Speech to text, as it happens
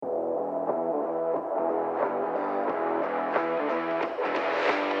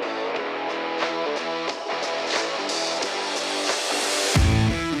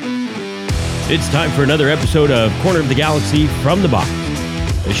It's time for another episode of Corner of the Galaxy from the Box,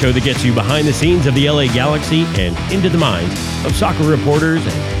 the show that gets you behind the scenes of the LA Galaxy and into the minds of soccer reporters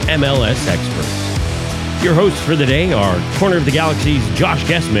and MLS experts. Your hosts for the day are Corner of the Galaxy's Josh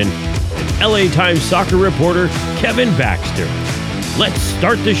Gessman and LA Times soccer reporter Kevin Baxter. Let's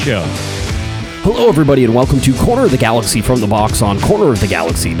start the show. Hello, everybody, and welcome to Corner of the Galaxy from the Box on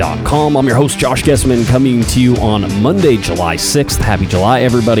cornerofthegalaxy.com. I'm your host, Josh Gessman, coming to you on Monday, July 6th. Happy July,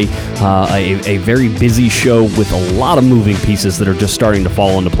 everybody. A very busy show with a lot of moving pieces that are just starting to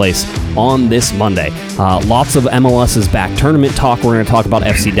fall into place on this Monday. Lots of MLS's back tournament talk. We're going to talk about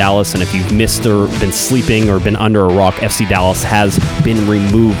FC Dallas, and if you've missed or been sleeping or been under a rock, FC Dallas has been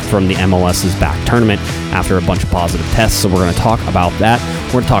removed from the MLS's back tournament after a bunch of positive tests, so we're going to talk about that.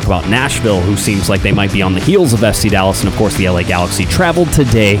 We're going to talk about Nashville, who seems like they might be on the heels of FC Dallas, and of course the LA Galaxy traveled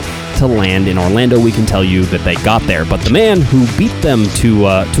today to land in Orlando. We can tell you that they got there, but the man who beat them to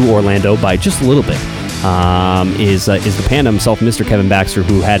Orlando by just a little bit is the panda himself, Mr. Kevin Baxter,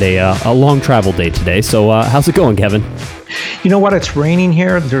 who had a long travel day today. So how's it going, Kevin? You know what? It's raining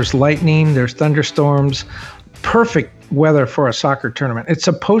here. There's lightning. There's thunderstorms. Perfect weather for a soccer tournament. It's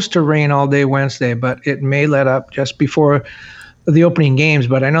supposed to rain all day Wednesday, but it may let up just before the opening games.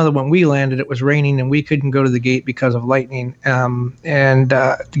 But I know that when we landed, it was raining and we couldn't go to the gate because of lightning.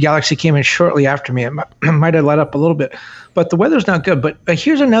 The Galaxy came in shortly after me. It might have let up a little bit, but the weather's not good. But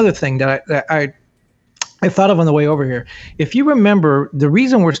here's another thing that I thought of on the way over here. If you remember, the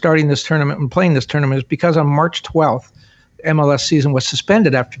reason we're starting this tournament and playing this tournament is because on March 12th, MLS season was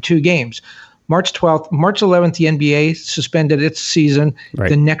suspended after 2 games. March 12th, March 11th, the NBA suspended its season. Right.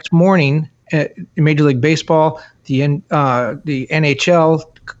 The next morning, Major League Baseball, the NHL,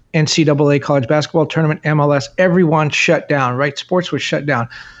 NCAA college basketball tournament, MLS, everyone shut down, right? Sports was shut down.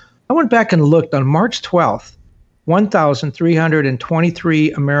 I went back and looked on March 12th,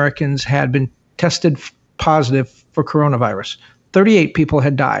 1,323 Americans had been tested positive for coronavirus. 38 people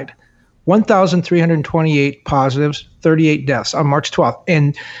had died. 1,328 positives, 38 deaths on March 12th.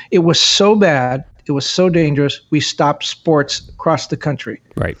 And it was so bad, it was so dangerous, we stopped sports across the country.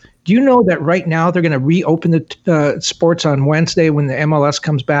 Right. Do you know that right now they're going to reopen the sports on Wednesday when the MLS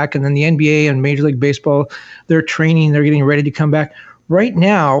comes back, and then the NBA and Major League Baseball, they're training, they're getting ready to come back. Right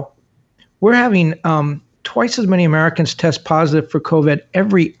now, we're having twice as many Americans test positive for COVID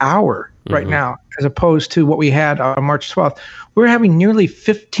every hour right now, as opposed to what we had on March 12th. We're having nearly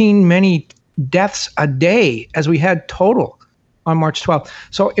 15 many deaths a day as we had total on March 12th.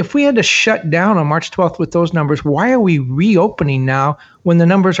 So if we had to shut down on March 12th with those numbers, why are we reopening now when the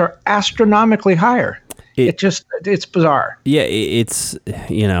numbers are astronomically higher? It's bizarre. Yeah, it's,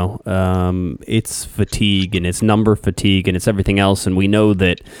 it's fatigue, and it's number fatigue, and it's everything else. And we know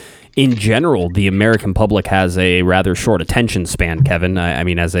that in general, the American public has a rather short attention span, Kevin. I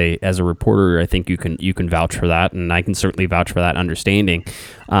mean, as a reporter, I think you can vouch for that, and I can certainly vouch for that understanding.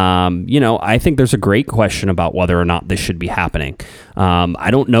 I think there's a great question about whether or not this should be happening.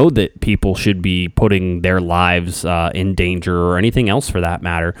 I don't know that people should be putting their lives in danger or anything else for that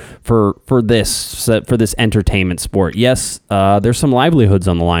matter for this entertainment sport. Yes, there's some livelihoods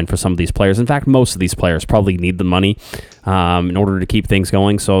on the line for some of these players. In fact, most of these players probably need the money in order to keep things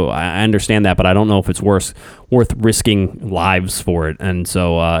going. So I understand that, but I don't know if it's worth risking lives for it. And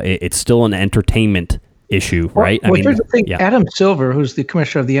so it's still an entertainment issue, right? Here's the thing. Yeah. Adam Silver, who's the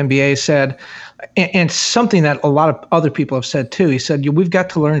commissioner of the NBA, said, and something that a lot of other people have said too, he said, we've got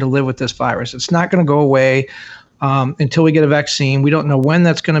to learn to live with this virus. It's not going to go away until we get a vaccine. We don't know when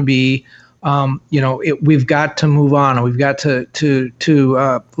that's going to be. We've got to move on, and we've got to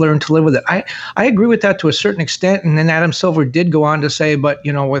learn to live with it. I agree with that to a certain extent. And then Adam Silver did go on to say, but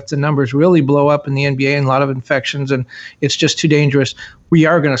if the numbers really blow up in the NBA and a lot of infections and it's just too dangerous, we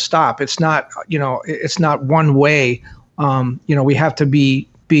are going to stop. It's not, it's not one way. We have to be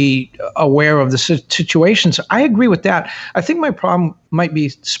aware of the situations. I agree with that. I think my problem might be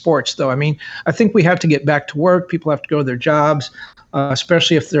sports, though. I mean, I think we have to get back to work. People have to go to their jobs,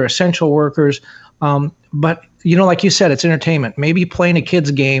 especially if they're essential workers. But, like you said, it's entertainment. Maybe playing a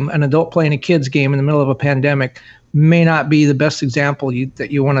kid's game, an adult playing a kid's game in the middle of a pandemic may not be the best example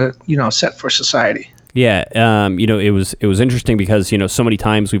that you want to, set for society. Yeah. It was interesting because, so many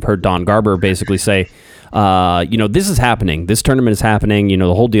times we've heard Don Garber basically say, this is happening. This tournament is happening,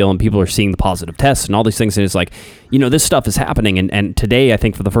 the whole deal, and people are seeing the positive tests and all these things. And it's like, this stuff is happening. And today, I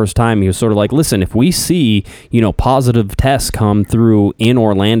think for the first time, he was sort of like, listen, if we see, positive tests come through in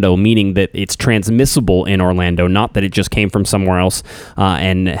Orlando, meaning that it's transmissible in Orlando, not that it just came from somewhere else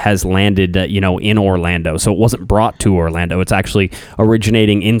and has landed, in Orlando. So it wasn't brought to Orlando. It's actually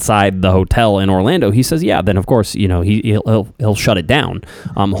originating inside the hotel in Orlando. He says, yeah, then of course, he'll shut it down.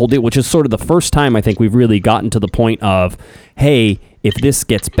 Whole deal, which is sort of the first time I think we've really gotten to the point of, hey, if this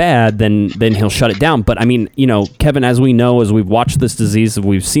gets bad, then he'll shut it down. But I mean, Kevin, as we know, as we've watched this disease,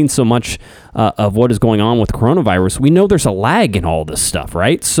 we've seen so much of what is going on with coronavirus, we know there's a lag in all this stuff,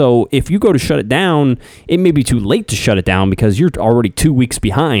 right? So if you go to shut it down, it may be too late to shut it down because you're already 2 weeks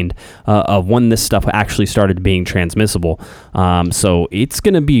behind of when this stuff actually started being transmissible. So it's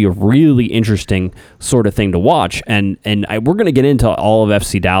going to be a really interesting sort of thing to watch. And we're going to get into all of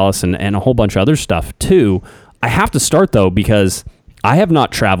FC Dallas and a whole bunch of other stuff too. I have to start though, because I have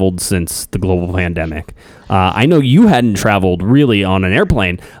not traveled since the global pandemic. I know you hadn't traveled really on an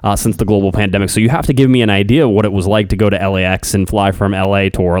airplane since the global pandemic, so you have to give me an idea of what it was like to go to LAX and fly from LA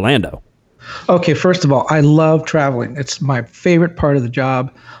to Orlando. Okay, first of all, I love traveling. It's my favorite part of the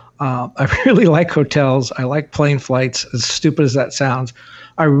job. I really like hotels. I like plane flights, as stupid as that sounds.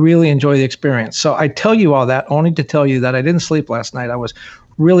 I really enjoy the experience. So I tell you all that only to tell you that I didn't sleep last night. I was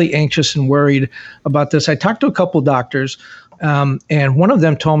really anxious and worried about this. I talked to a couple doctors, and one of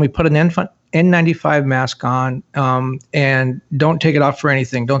them told me put an N95 mask on and don't take it off for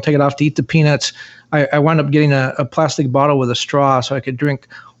anything. Don't take it off to eat the peanuts. I wound up getting a plastic bottle with a straw so I could drink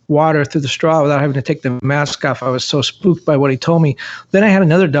water through the straw without having to take the mask off. I was so spooked by what he told me. Then I had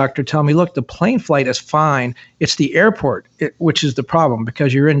another doctor tell me, look, the plane flight is fine. It's the airport, which is the problem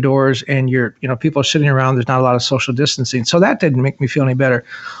because you're indoors and people are sitting around. There's not a lot of social distancing. So that didn't make me feel any better.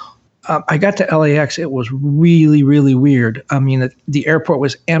 I got to LAX. It was really, really weird. I mean, the airport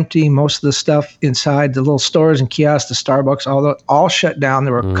was empty. Most of the stuff inside, the little stores and kiosks, the Starbucks, all shut down.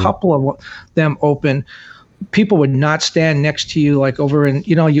 There were a couple of them open. People would not stand next to you, like over in,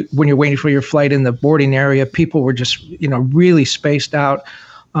 when you're waiting for your flight in the boarding area. People were just, really spaced out.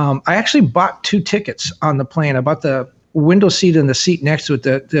 I actually bought 2 tickets on the plane. I bought the window seat and the seat next to it.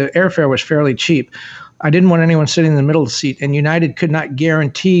 The airfare was fairly cheap. I didn't want anyone sitting in the middle of the seat, and United could not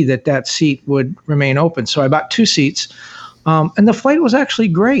guarantee that seat would remain open. So I bought 2 seats. And the flight was actually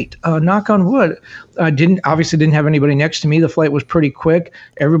great. Knock on wood. Obviously didn't have anybody next to me. The flight was pretty quick.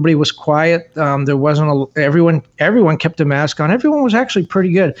 Everybody was quiet. There wasn't everyone kept a mask on. Everyone was actually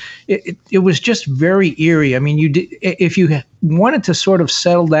pretty good. It was just very eerie. I mean, if you wanted to sort of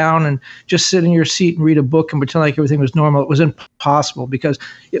settle down and just sit in your seat and read a book and pretend like everything was normal, it was impossible because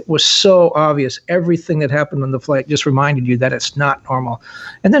it was so obvious. Everything that happened on the flight just reminded you that it's not normal.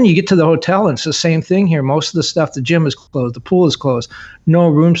 And then you get to the hotel and it's the same thing here. Most of the stuff, the gym is closed, the pool is closed, no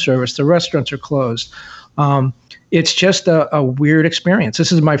room service, the restaurants are closed. It's just a weird experience.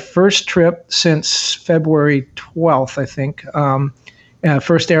 This is my first trip since February 12th, I think.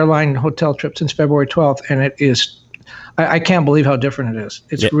 First airline hotel trip since February 12th, and it is. I can't believe how different it is.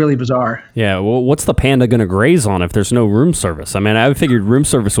 It's really bizarre. Yeah. Well, what's the panda going to graze on if there's no room service? I mean, I figured room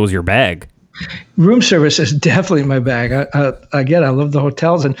service was your bag. Room service is definitely my bag. Again, I love the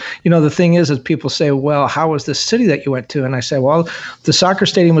hotels. And, the thing is people say, well, how was the city that you went to? And I say, well, the soccer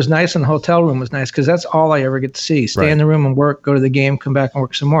stadium was nice and the hotel room was nice because that's all I ever get to see. Stay in the room and work, go to the game, come back and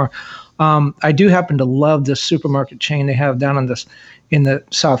work some more. I do happen to love this supermarket chain they have down in the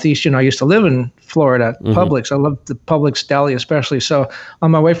Southeast. I used to live in Florida, Publix. I love the Publix deli especially. So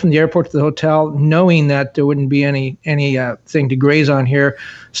on my way from the airport to the hotel, knowing that there wouldn't be any thing to graze on here,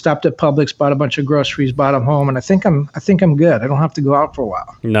 stopped at Publix, bought a bunch of groceries, bought them home, and I think I'm good. I don't have to go out for a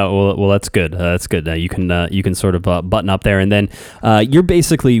while. No, well, that's good. That's good. You can sort of button up there, and then you're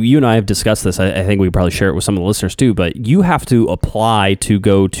basically, you and I have discussed this. I think we probably share it with some of the listeners too. But you have to apply to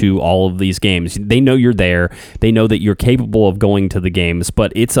go to all of these games. They know you're there. They know that you're capable of going to the games,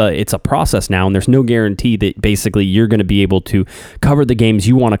 but it's a process now, and there's no guarantee that basically you're going to be able to cover the games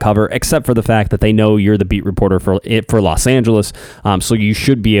you want to cover, except for the fact that they know you're the beat reporter for Los Angeles. So you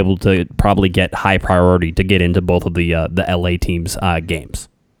should be able to probably get high priority to get into both of the LA teams' games.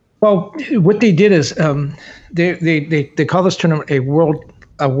 Well, what they did is they call this tournament a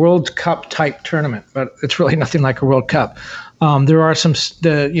World Cup type tournament, but it's really nothing like a World Cup. There are some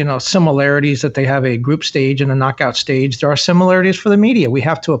similarities that they have a group stage and a knockout stage. There are similarities for the media. We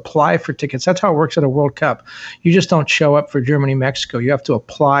have to apply for tickets. That's how it works at a World Cup. You just don't show up for Germany, Mexico. You have to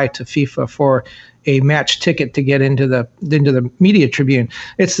apply to FIFA for a match ticket to get into the media tribune.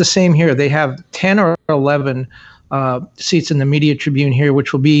 It's the same here. They have 10 or 11 seats in the media tribune here,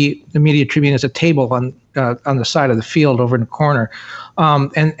 which will be the media tribune as a table on the side of the field over in the corner.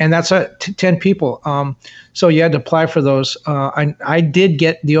 And that's 10 people. So you had to apply for those. I did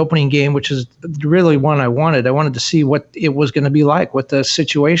get the opening game, which is really one I wanted. I wanted to see what it was going to be like, what the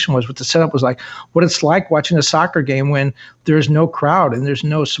situation was, what the setup was like, what it's like watching a soccer game when there's no crowd and there's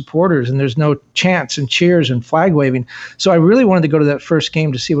no supporters and there's no chants and cheers and flag waving. So I really wanted to go to that first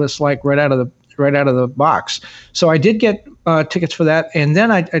game to see what it's like right out of the box. So I did get tickets for that. And then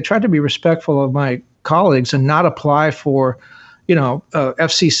I tried to be respectful of my colleagues and not apply for,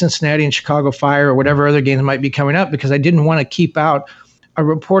 FC Cincinnati and Chicago Fire or whatever other games might be coming up, because I didn't want to keep out a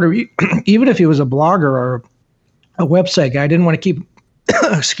reporter, even if he was a blogger or a website guy. I didn't want to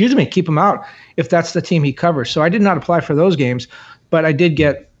keep him out if that's the team he covers. So I did not apply for those games, but I did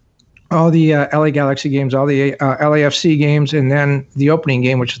get all the LA Galaxy games, all the LAFC games, and then the opening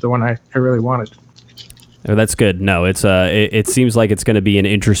game, which is the one I really wanted. Oh, that's good. No, it seems like it's going to be an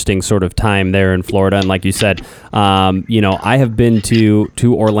interesting sort of time there in Florida. And like you said, I have been to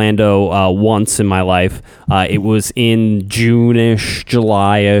Orlando once in my life. It was in June-ish,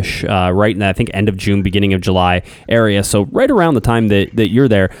 July-ish, right in, I think, end of June, beginning of July area. So right around the time that you're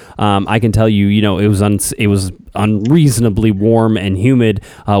there, I can tell you, it was unreasonably warm and humid,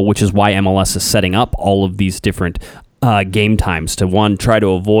 which is why MLS is setting up all of these different game times to try to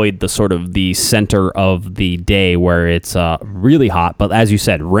avoid the sort of the center of the day where it's really hot. But as you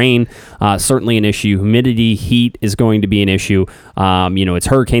said, rain, certainly an issue. Humidity, heat is going to be an issue. It's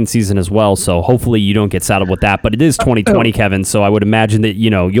hurricane season as well, so hopefully you don't get saddled with that. But it is 2020, Kevin, so I would imagine that,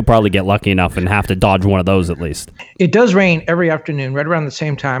 you'll probably get lucky enough and have to dodge one of those at least. It does rain every afternoon, right around the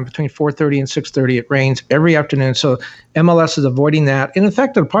same time, between 4:30 and 6:30. It rains every afternoon, so MLS is avoiding that. And in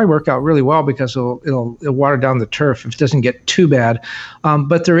fact, it'll probably work out really well because it'll water down the turf if it doesn't get too bad.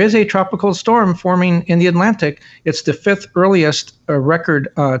 But there is a tropical storm forming in the Atlantic. It's the fifth earliest record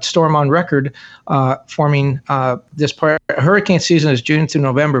storm on record forming this part. Hurricane season is June through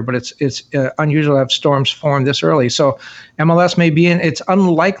November, but it's unusual to have storms form this early. So MLS may be in. It's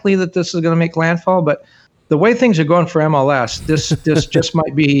unlikely that this is going to make landfall, but the way things are going for MLS, this just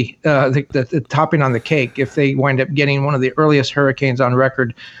might be the topping on the cake if they wind up getting one of the earliest hurricanes on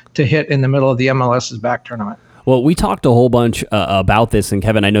record to hit in the middle of the MLS's back tournament. Well, we talked a whole bunch about this, and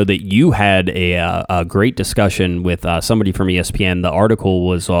Kevin, I know that you had a great discussion with somebody from ESPN. The article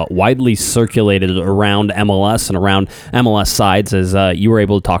was widely circulated around MLS and around MLS sides as you were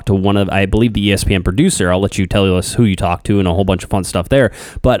able to talk to one of, I believe, the ESPN producer. I'll let you tell us who you talked to and a whole bunch of fun stuff there.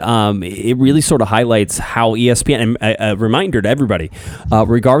 But it really sort of highlights how ESPN, and a reminder to everybody,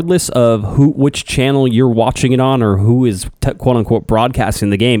 regardless of which channel you're watching it on or who is quote-unquote broadcasting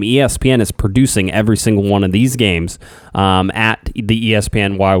the game, ESPN is producing every single one of these games at the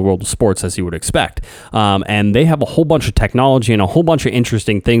ESPN Wide World of Sports, as you would expect. And they have a whole bunch of technology and a whole bunch of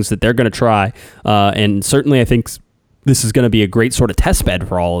interesting things that they're going to try. And certainly I think this is going to be a great sort of test bed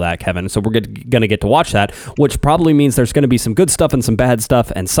for all of that, Kevin. So we're going to get to watch that, which probably means there's going to be some good stuff and some bad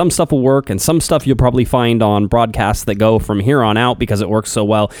stuff, and some stuff will work, and some stuff you'll probably find on broadcasts that go from here on out because it works so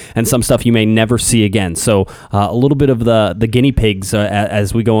well, and some stuff you may never see again. So a little bit of the guinea pigs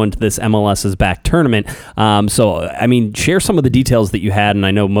as we go into this MLS's back tournament. Share some of the details that you had, and I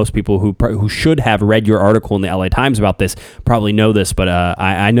know most people who should have read your article in the LA Times about this probably know this, but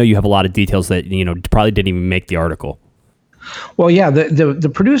I know you have a lot of details that probably didn't even make the article. Well, yeah,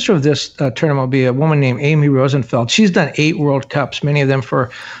 the producer of this tournament will be a woman named Amy Rosenfeld. She's done 8 World Cups, many of them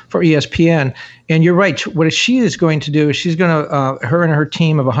for ESPN. And you're right. What she is going to do is she's going to, her and her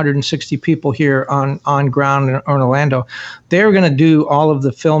team of 160 people here on ground in Orlando, they're going to do all of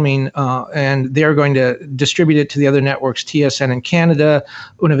the filming and they're going to distribute it to the other networks, TSN in Canada,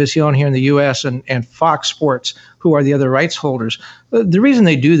 Univision here in the U.S., and Fox Sports, who are the other rights holders. The reason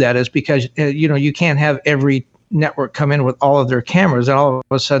they do that is because, you can't have every network come in with all of their cameras, and all of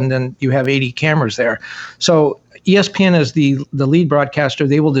a sudden then you have 80 cameras there. So ESPN is the lead broadcaster.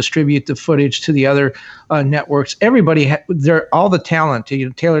 They will distribute the footage to the other networks. Everybody, all the talent,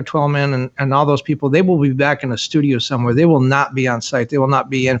 Taylor Twellman and all those people, they will be back in a studio somewhere. They will not be on site. They will not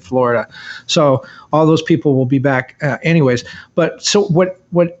be in Florida. So all those people will be back anyways. But so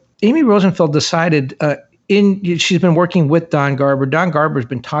what Amy Rosenfeld decided, she's been working with Don Garber. Don Garber's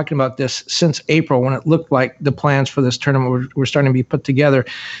been talking about this since April when it looked like the plans for this tournament were starting to be put together.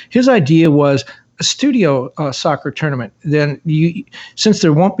 His idea was a studio soccer tournament. Then since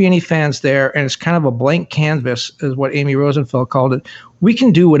there won't be any fans there and it's kind of a blank canvas is what Amy Rosenfeld called it, we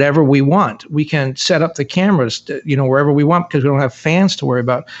can do whatever we want. We can set up the cameras, wherever we want, because we don't have fans to worry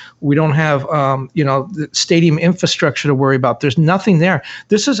about. We don't have, the stadium infrastructure to worry about. There's nothing there.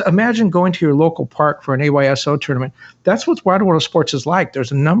 Imagine going to your local park for an AYSO tournament. That's what Wide World of Sports is like.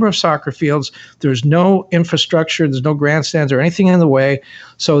 There's a number of soccer fields. There's no infrastructure. There's no grandstands or anything in the way.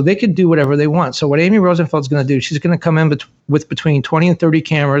 So they could do whatever they want. So what Amy Rosenfeld's going to do, she's going to come in with between 20 and 30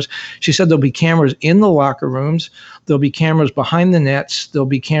 cameras. She said there'll be cameras in the locker rooms. There'll be cameras behind the nets. There'll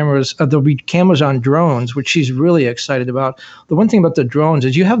be cameras on drones, which she's really excited about. The one thing about the drones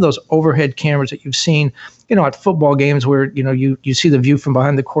is you have those overhead cameras that you've seen, at football games where, you see the view from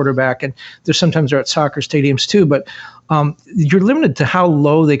behind the quarterback, and sometimes they're at soccer stadiums too, but you're limited to how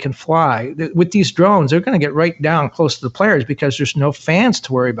low they can fly. With these drones, they're going to get right down close to the players because there's no fans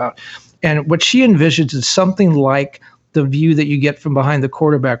to worry about. And what she envisions is something like the view that you get from behind the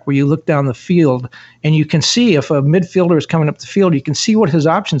quarterback, where you look down the field and you can see if a midfielder is coming up the field, you can see what his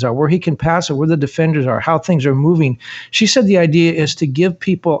options are, where he can pass it, where the defenders are, how things are moving. She said the idea is to give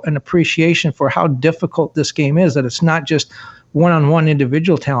people an appreciation for how difficult this game is, that it's not just one-on-one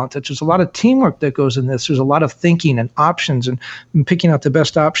individual talent, that there's a lot of teamwork that goes in this. There's a lot of thinking and options and picking out the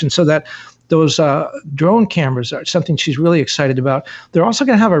best options, so that those drone cameras are something she's really excited about. They're also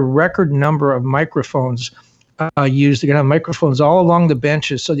going to have a record number of microphones used. They're going to have microphones all along the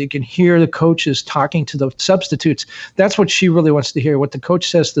benches so that you can hear the coaches talking to the substitutes. That's what she really wants to hear, what the coach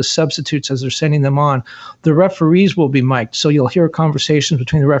says to the substitutes as they're sending them on. The referees will be mic'd, so you'll hear conversations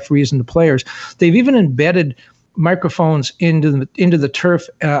between the referees and the players. They've even embedded microphones into the turf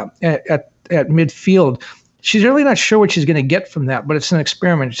at midfield. She's really not sure what she's going to get from that, but it's an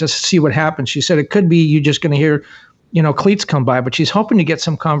experiment just to see what happens. She said it could be you're just going to hear cleats come by, but she's hoping to get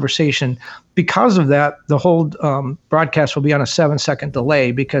some conversation. Because of that, the whole broadcast will be on a 7-second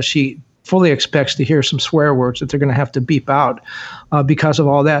delay, because she fully expects to hear some swear words that they're going to have to beep out because of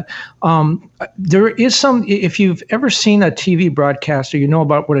all that. There is if you've ever seen a TV broadcast, or you know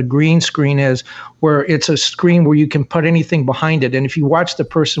about what a green screen is, where it's a screen where you can put anything behind it. And if you watch the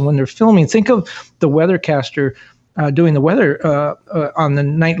person when they're filming, think of the weathercaster doing the weather on the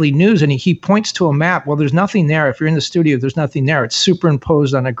nightly news, and he points to a map. Well, there's nothing there. If you're in the studio, there's nothing there. It's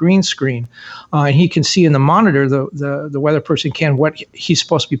superimposed on a green screen, and he can see in the monitor, the weather person can, what he's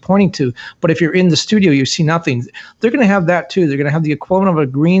supposed to be pointing to. But if you're in the studio, you see nothing. They're going to have that too. They're going to have the equivalent of a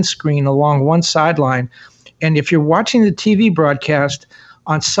green screen along one sideline. And if you're watching the TV broadcast,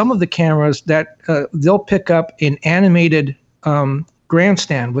 on some of the cameras, that they'll pick up an animated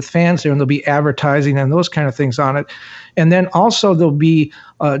grandstand with fans there, and there'll be advertising and those kind of things on it. And then also there'll be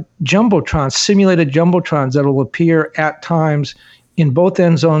jumbotrons, simulated jumbotrons that will appear at times in both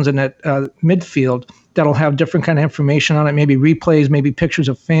end zones and at midfield, that'll have different kind of information on it, maybe replays, maybe pictures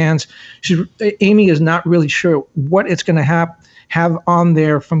of fans. Amy is not really sure what it's going to have on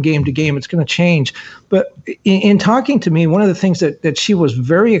there from game to game. It's going to change. But in talking to me, one of the things that she was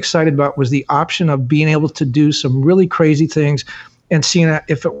very excited about was the option of being able to do some really crazy things and seeing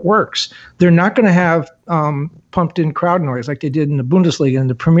if it works. They're not going to have pumped in crowd noise like they did in the Bundesliga and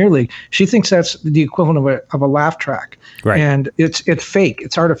the Premier League. She thinks that's the equivalent of a laugh track. Right. And it's fake.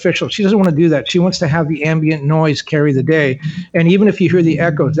 It's artificial. She doesn't want to do that. She wants to have the ambient noise carry the day. And even if you hear the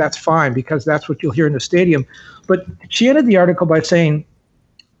echoes, that's fine, because that's what you'll hear in the stadium. But she ended the article by saying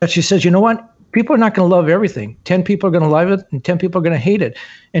that she says, you know what? People are not going to love everything. 10 people are going to love it, and 10 people are going to hate it.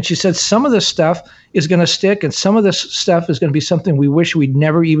 And she said some of this stuff is going to stick, and some of this stuff is going to be something we wish we'd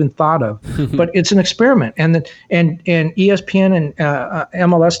never even thought of. But it's an experiment. And ESPN and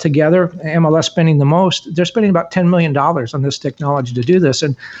MLS together, MLS spending the most, they're spending about $10 million on this technology to do this.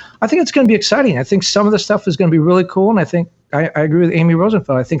 And I think it's going to be exciting. I think some of the stuff is going to be really cool, and I think I agree with Amy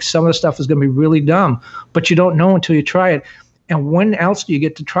Rosenfeld. I think some of the stuff is going to be really dumb, but you don't know until you try it. And when else do you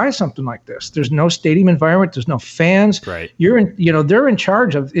get to try something like this? There's no stadium environment. There's no fans. Right. They're in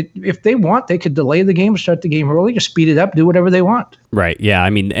charge of it. If they want, they could delay the game, start the game early, just speed it up, do whatever they want. Right. Yeah.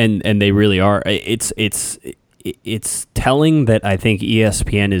 I mean, and they really are. It's telling that I think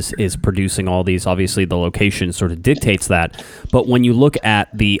ESPN is producing all these. Obviously, the location sort of dictates that. But when you look at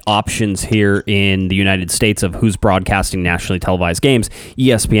the options here in the United States of who's broadcasting nationally televised games,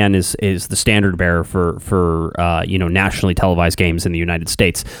 ESPN is the standard bearer for nationally televised games in the United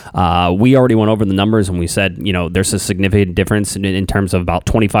States. We already went over the numbers, and we said there's a significant difference in terms of about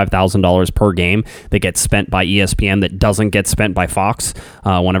 $25,000 per game that gets spent by ESPN that doesn't get spent by Fox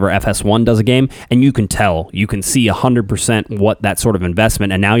whenever FS1 does a game, and you can tell can see 100% what that sort of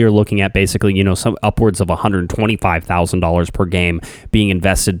investment, and now you're looking at basically, some upwards of $125,000 per game being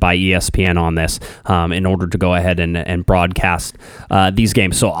invested by ESPN on this in order to go ahead and broadcast these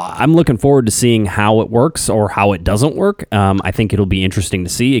games. So I'm looking forward to seeing how it works or how it doesn't work. I think it'll be interesting to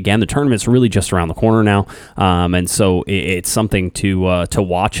see. Again, the tournament's really just around the corner now, and so it's something to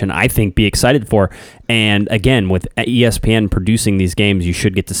watch and I think be excited for. And again, with ESPN producing these games, you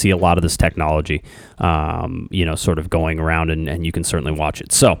should get to see a lot of this technology, sort of going around, and you can certainly watch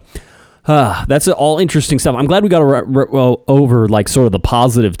it. So that's all interesting stuff. I'm glad we got over like sort of the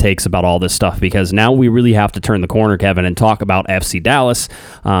positive takes about all this stuff, because now we really have to turn the corner, Kevin, and talk about FC Dallas.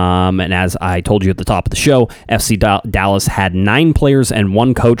 And as I told you at the top of the show, FC Dallas had 9 players and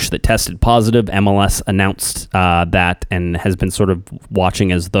 1 coach that tested positive. MLS announced that and has been sort of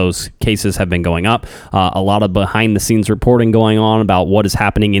watching as those cases have been going up. A lot of behind-the-scenes reporting going on about what is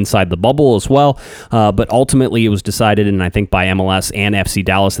happening inside the bubble as well. But ultimately, it was decided, and I think by MLS and FC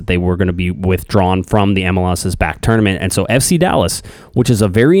Dallas, that they were going to be withdrawn from the MLS's back tournament. And so FC Dallas, which is a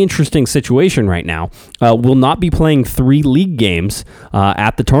very interesting situation right now, will not be playing 3 league games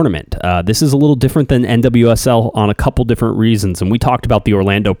at the tournament. This is a little different than NWSL on a couple different reasons. And we talked about the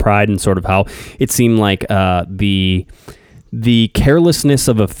Orlando Pride and sort of how it seemed like the carelessness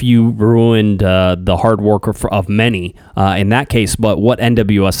of a few ruined the hard work of many in that case. But what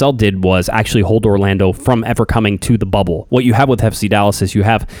NWSL did was actually hold Orlando from ever coming to the bubble. What you have with FC Dallas is you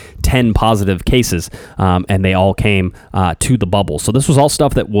have 10 positive cases, and they all came to the bubble. So this was all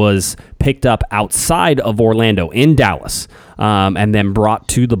stuff that was picked up outside of Orlando in Dallas, and then brought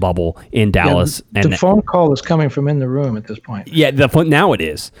to the bubble in Dallas. Yeah, the phone call is coming from in the room at this point. Yeah, now it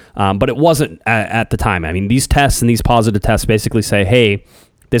is, but it wasn't at the time. I mean, these tests and these positive tests basically say, hey,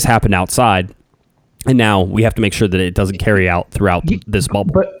 this happened outside, and now we have to make sure that it doesn't carry out throughout this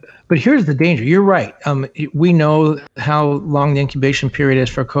bubble. But here's the danger. You're right. We know how long the incubation period is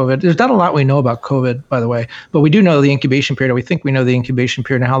for COVID. There's not a lot we know about COVID, by the way, but we do know the incubation period. Or we think we know the incubation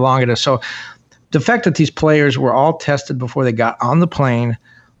period and how long it is. So the fact that these players were all tested before they got on the plane,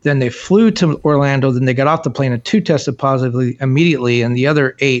 then they flew to Orlando, then they got off the plane and 2 tested positively immediately, and the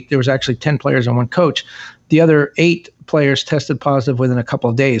other 8, there was actually 10 players and 1 coach. The other 8 players tested positive within a couple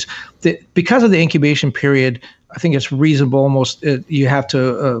of days. Because of the incubation period, I think it's reasonable, almost you have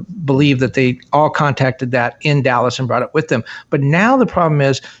to believe that they all contacted that in Dallas and brought it with them. But now the problem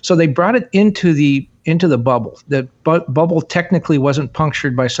is, so they brought it into the bubble. The bubble technically wasn't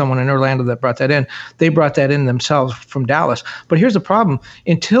punctured by someone in Orlando that brought that in. They brought that in themselves from Dallas. But here's the problem.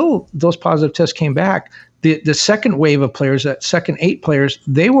 Until those positive tests came back, the second wave of players, that second 8 players,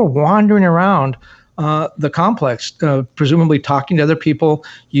 they were wandering around the complex, presumably talking to other people,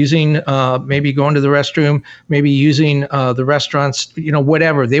 using maybe going to the restroom, maybe using the restaurants,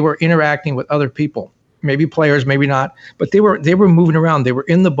 whatever. They were interacting with other people, maybe players, maybe not, but they were moving around. They were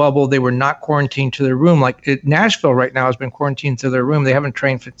in the bubble. They were not quarantined to their room. Like Nashville right now has been quarantined to their room. They haven't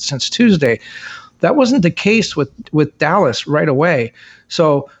trained since Tuesday. That wasn't the case with Dallas right away.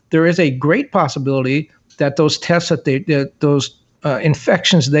 So there is a great possibility that those tests that those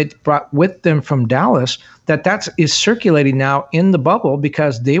infections they brought with them from Dallas, that is circulating now in the bubble,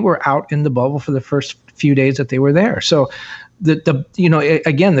 because they were out in the bubble for the first few days that they were there. So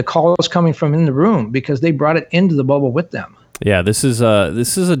again, the call is coming from in the room because they brought it into the bubble with them. Yeah, this is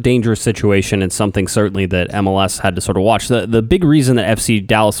a dangerous situation, and something certainly that MLS had to sort of watch. The big reason that FC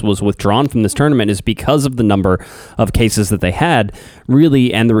Dallas was withdrawn from this tournament is because of the number of cases that they had,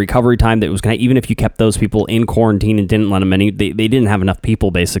 really, and the recovery time that was going to, even if you kept those people in quarantine and didn't let them any, they didn't have enough people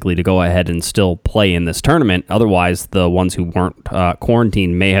basically to go ahead and still play in this tournament. Otherwise, the ones who weren't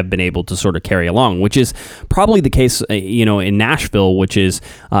quarantined may have been able to sort of carry along, which is probably the case, in Nashville, which is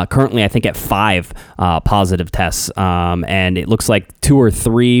currently, I think, at 5 positive tests, and it looks like 2 or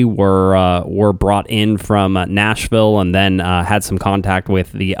 3 were brought in from Nashville, and then had some contact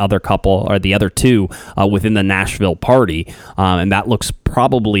with the other couple, or the other 2 within the Nashville party, and that looks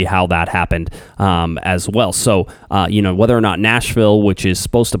probably how that happened as well. So, whether or not Nashville, which is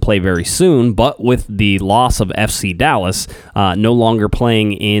supposed to play very soon, but with the loss of FC Dallas no longer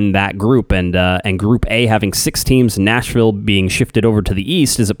playing in that group, and Group A having 6 teams, Nashville being shifted over to the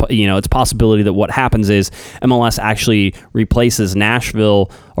East, it's a possibility that what happens is MLS actually replaces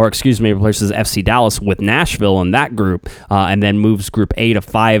FC Dallas with Nashville in that group, and then moves Group A to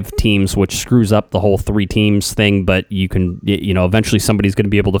 5 teams, which screws up the whole 3 teams thing. But you can, eventually somebody's going to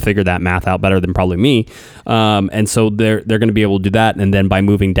be able to figure that math out better than probably me, and so they're going to be able to do that. And then by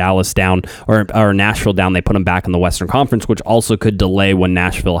moving Dallas down or Nashville down, they put them back in the Western Conference, which also could delay when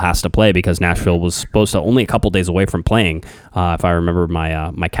Nashville has to play, because Nashville was supposed to only a couple days away from playing, if I remember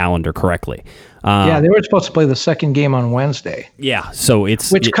my calendar correctly. Yeah, they were supposed to play the second game on Wednesday. Yeah, so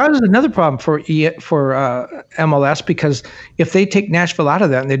which causes another problem for MLS, because if they take Nashville out of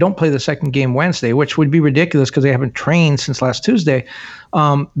that and they don't play the second game Wednesday, which would be ridiculous because they haven't trained since last Tuesday,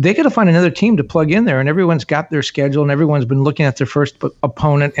 they got to find another team to plug in there, and everyone's got their schedule and everyone's been looking at their first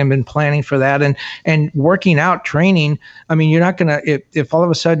opponent and been planning for that and working out, training. I mean, you're not gonna if all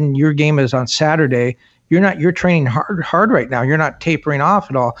of a sudden your game is on Saturday. You're training hard right now. You're not tapering off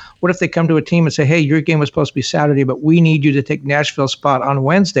at all. What if they come to a team and say, hey, your game was supposed to be Saturday, but we need you to take Nashville's spot on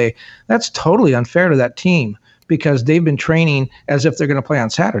Wednesday? That's totally unfair to that team, because they've been training as if they're going to play on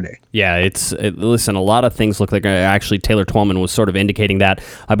Saturday. Yeah, listen, a lot of things look like, actually Taylor Twellman was sort of indicating that,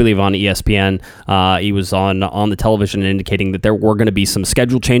 I believe on ESPN, he was on the television indicating that there were going to be some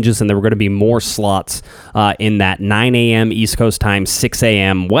schedule changes and there were going to be more slots in that 9 a.m. East Coast time, 6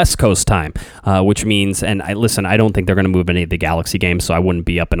 a.m. West Coast time, which means, and I don't think they're going to move any of the Galaxy games, so I wouldn't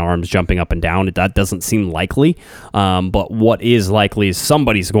be up in arms jumping up and down. That doesn't seem likely, but what is likely is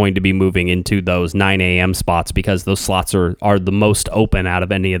somebody's going to be moving into those 9 a.m. spots, because those slots are the most open out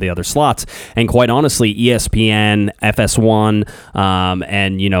of any of the other slots. And quite honestly, ESPN, FS1,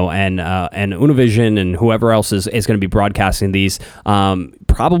 and Univision and whoever else is going to be broadcasting these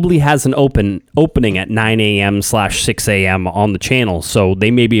probably has an opening at 9 a.m/6 a.m. on the channel. So they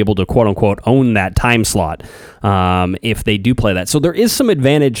may be able to quote unquote own that time slot if they do play that. So there is some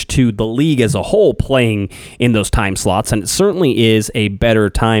advantage to the league as a whole playing in those time slots, and it certainly is a better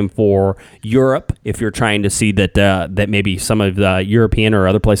time for Europe if you're trying to see that maybe some of the European or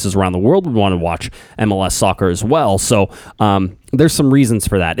other places around the world would want to watch MLS soccer as well. So there's some reasons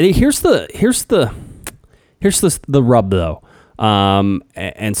for that. Here's the rub though.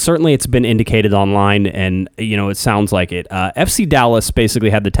 And certainly it's been indicated online, and it sounds like it. FC Dallas basically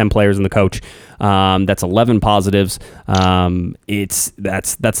had the 10 players and the coach. That's 11 positives.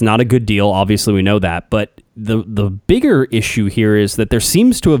 That's not a good deal. Obviously, we know that, but the bigger issue here is that there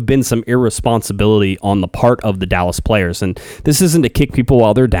seems to have been some irresponsibility on the part of the Dallas players, and this isn't to kick people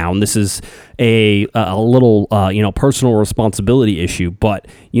while they're down. This is a little personal responsibility issue. But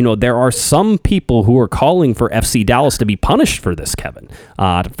there are some people who are calling for FC Dallas to be punished for this, Kevin.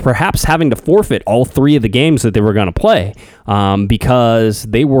 Perhaps having to forfeit all 3 of the games that they were going to play because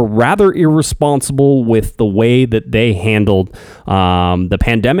they were rather irresponsible with the way that they handled the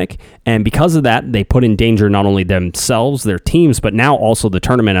pandemic, and because of that, they put in danger not only themselves, their teams, but now also the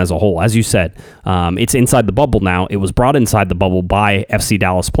tournament as a whole. As you said, it's inside the bubble now. It was brought inside the bubble by FC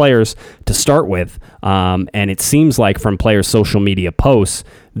Dallas players to start with, and it seems like from players' social media posts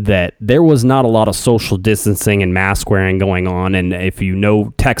that there was not a lot of social distancing and mask wearing going on. And if you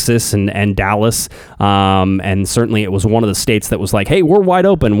know Texas and Dallas, and certainly it was one of the states that was like, hey, we're wide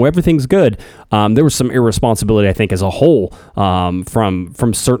open, everything's good. There was some irresponsibility, I think, as a whole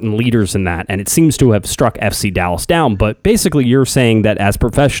from certain leaders in that. And it seems to have struck FC Dallas down. But basically you're saying that as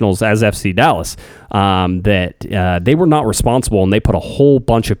professionals, as FC Dallas, that they were not responsible, and they put a whole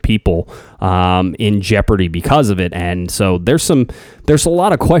bunch of people in jeopardy because of it. And so there's a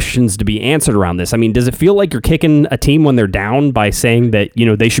lot of questions to be answered around this. I mean, does it feel like you're kicking a team when they're down by saying that,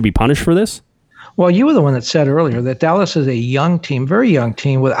 they should be punished for this? Well, you were the one that said earlier that Dallas is a young team, very young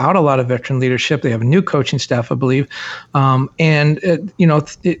team without a lot of veteran leadership. They have a new coaching staff, I believe. They're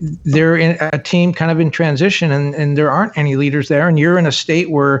in a team kind of in transition, and there aren't any leaders there. And you're in a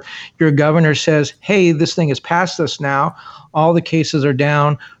state where your governor says, hey, this thing is past us now. All the cases are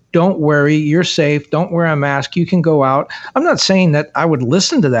down. Don't worry, you're safe. Don't wear a mask. You can go out. I'm not saying that I would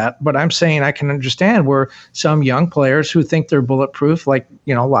listen to that, but I'm saying I can understand where some young players who think they're bulletproof, like,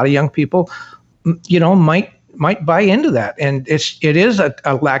 a lot of young people, might buy into that. And it is a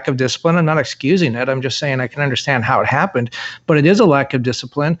lack of discipline. I'm not excusing it. I'm just saying I can understand how it happened, but it is a lack of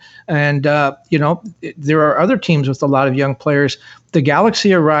discipline. And, there are other teams with a lot of young players. The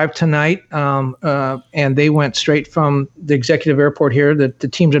Galaxy arrived tonight, and they went straight from the executive airport here. The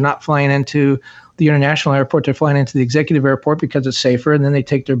teams are not flying into the international airport. They're flying into the executive airport because it's safer, and then they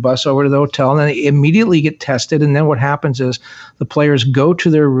take their bus over to the hotel, and then they immediately get tested. And then what happens is the players go to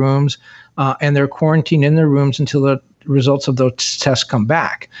their rooms, and they're quarantined in their rooms until the results of those tests come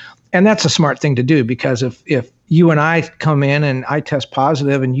back. And that's a smart thing to do, because if you and I come in and I test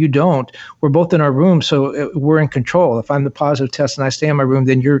positive and you don't, we're both in our room, so we're in control. If I'm the positive test and I stay in my room,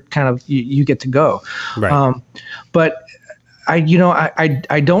 then you're kind of you get to go. Right. But I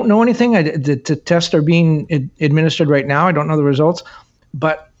don't know anything. The tests are being administered right now. I don't know the results,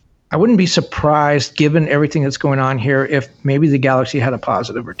 but I wouldn't be surprised, given everything that's going on here, if maybe the Galaxy had a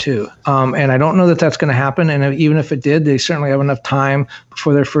positive or two. And I don't know that that's going to happen. And even if it did, they certainly have enough time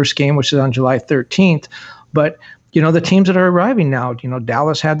before their first game, which is on July 13th. But the teams that are arriving now,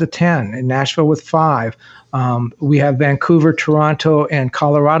 Dallas had the 10 and Nashville with 5. We have Vancouver, Toronto, and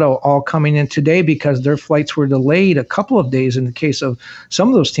Colorado all coming in today because their flights were delayed a couple of days in the case of some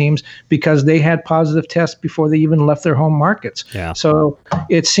of those teams because they had positive tests before they even left their home markets. Yeah. So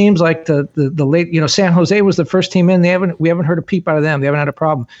it seems like the late, San Jose was the first team in. We haven't heard a peep out of them. They haven't had a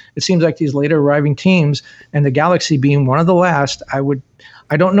problem. It seems like these later arriving teams, and the Galaxy being one of the last,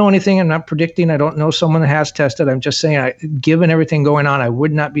 I don't know anything. I'm not predicting. I don't know someone that has tested. I'm just saying, given everything going on, I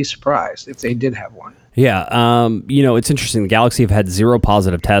would not be surprised if they did have one. Yeah, it's interesting. The Galaxy have had 0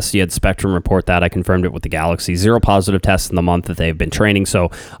 positive tests. You had Spectrum report that. I confirmed it with the Galaxy. 0 positive tests in the month that they've been training.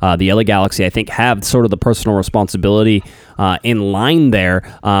 So the LA Galaxy, I think, have sort of the personal responsibility in line there.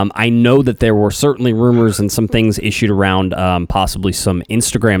 I know that there were certainly rumors and some things issued around possibly some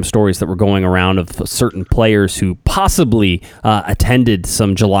Instagram stories that were going around of certain players who possibly attended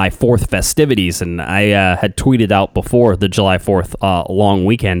some July 4th festivities. And I had tweeted out before the July 4th long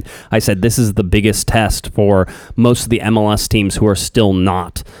weekend, I said this is the biggest test for most of the MLS teams who are still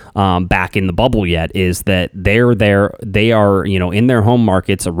not back in the bubble yet, is that they are in their home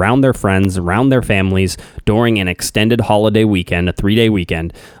markets, around their friends, around their families during an extended holiday weekend, a 3-day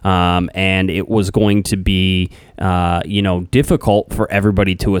weekend, and it was going to be difficult for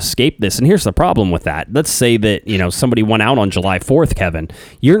everybody to escape this. And here's the problem with that. Let's say that somebody went out on July 4th, Kevin.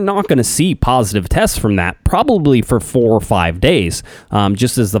 You're not going to see positive tests from that probably for 4 or 5 days,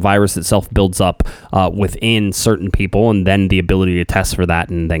 just as the virus itself builds up within certain people, and then the ability to test for that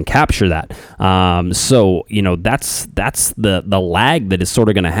and then capture that. So that's the lag that is sort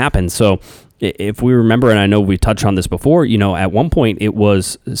of going to happen. So if we remember, and I know we touched on this before, at one point it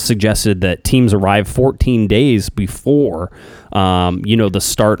was suggested that teams arrive 14 days before, the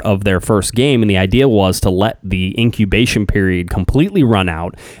start of their first game. And the idea was to let the incubation period completely run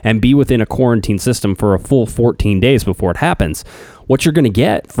out and be within a quarantine system for a full 14 days before it happens. What you're going to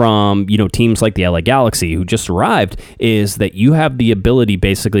get from, teams like the LA Galaxy who just arrived is that you have the ability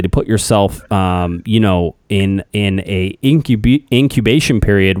basically to put yourself, in a incubation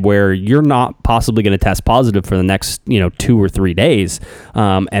period where you're not possibly going to test positive for the next, 2 or 3 days.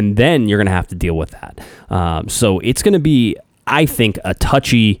 And then you're going to have to deal with that. So it's going to be, I think, a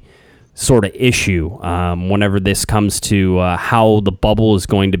touchy sort of issue whenever this comes to how the bubble is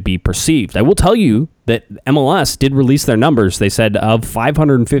going to be perceived. I will tell you that MLS did release their numbers. They said of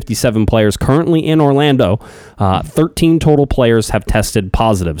 557 players currently in Orlando, 13 total players have tested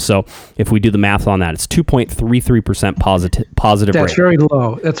positive. So if we do the math on that, it's 2.33% positive rate. That's very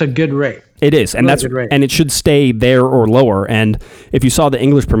low. That's a good rate. It is, and and it should stay there or lower. And if you saw the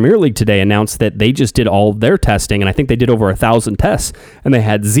English Premier League today announce that they just did all of their testing, and I think they did over 1,000 tests, and they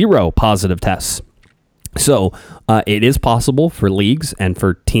had 0 positive tests. So it is possible for leagues and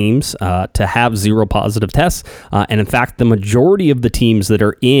for teams to have 0 positive tests. And in fact, the majority of the teams that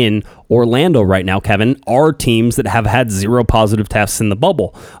are in Orlando right now, Kevin, are teams that have had 0 positive tests in the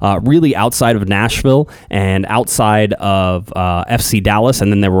bubble. Really outside of Nashville and outside of FC Dallas. And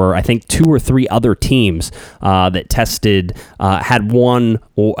then there were, I think, 2 or 3 other teams that tested, had one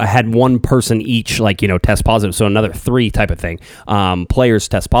person each, test positive. So another 3 type of thing. Players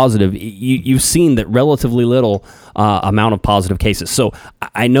test positive. You've seen that relatively little amount of positive cases. So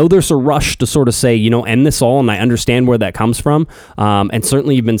I know there's a rush to sort of say, end this all, and I understand where that comes from. And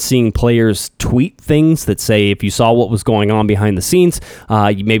certainly you've been seeing players tweet things that say if you saw what was going on behind the scenes,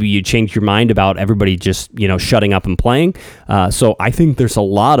 maybe you changed your mind about everybody just, shutting up and playing. So I think there's a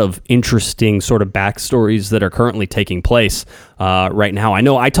lot of interesting sort of backstories that are currently taking place right now. I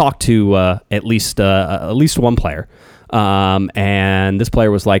know I talked to at least one player. And this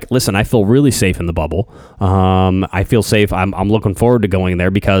player was like, listen, I feel really safe in the bubble. I feel safe. I'm looking forward to going there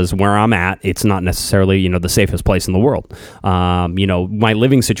because where I'm at, it's not necessarily, the safest place in the world. My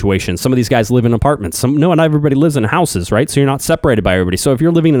living situation, some of these guys live in apartments. Not everybody lives in houses, right? So you're not separated by everybody. So if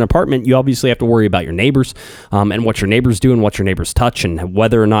you're living in an apartment, you obviously have to worry about your neighbors, and what your neighbors do and what your neighbors touch and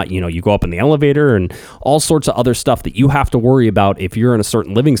whether or not, you go up in the elevator and all sorts of other stuff that you have to worry about if you're in a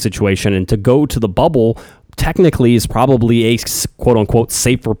certain living situation. And to go to the bubble technically is probably a quote-unquote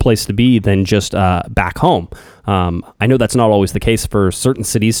safer place to be than just back home. I know that's not always the case for certain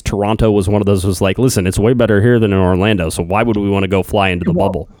cities. Toronto was one of those, was like, listen, it's way better here than in Orlando, so why would we want to go fly into the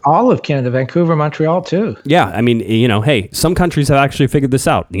bubble? All of Canada, Vancouver, Montreal, too. Yeah, I mean, hey, some countries have actually figured this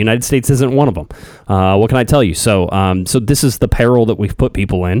out. The United States isn't one of them. What can I tell you? So this is the peril that we've put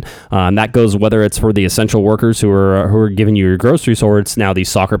people in, and that goes whether it's for the essential workers who are giving you your groceries, or it's now these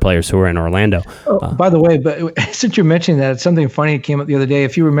soccer players who are in Orlando. By the way, but since you're mentioning that, it's something funny that came up the other day.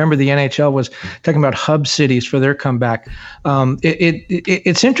 If you remember, the NHL was talking about hub cities for their comeback.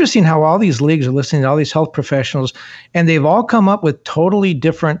 It's interesting how all these leagues are listening to all these health professionals, and they've all come up with totally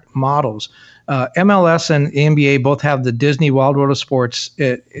different models. MLS and the NBA both have the Disney Wild World of Sports,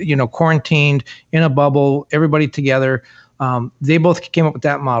 quarantined in a bubble, everybody together. They both came up with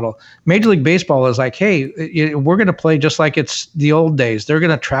that model. Major League Baseball is like, hey, we're going to play just like it's the old days. They're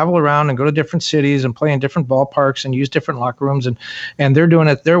going to travel around and go to different cities and play in different ballparks and use different locker rooms, and they're doing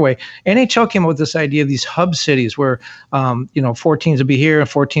it their way. NHL came up with this idea of these hub cities where, 4 teams would be here and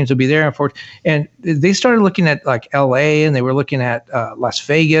 4 teams would be there, and they started looking at like LA, and they were looking at Las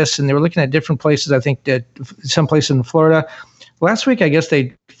Vegas, and they were looking at different places. I think that some places in Florida. Last week, I guess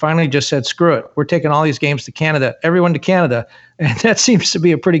they finally just said, screw it. We're taking all these games to Canada, everyone to Canada. And that seems to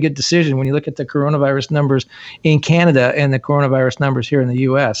be a pretty good decision when you look at the coronavirus numbers in Canada and the coronavirus numbers here in the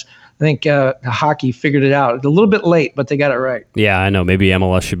U.S. I think hockey figured it out. A little bit late, but they got it right. Yeah, I know. Maybe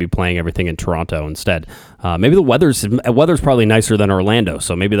MLS should be playing everything in Toronto instead. Maybe the weather's probably nicer than Orlando,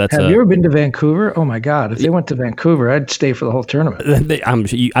 so maybe that's. Have you ever been to Vancouver? Oh my God! If they went to Vancouver, I'd stay for the whole tournament.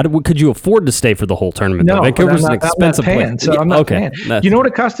 Could you afford to stay for the whole tournament? No, Vancouver's an expensive place. So I'm not paying. You know what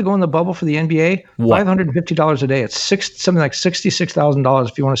it costs to go in the bubble for the NBA? $550 a day. It's something like $66,000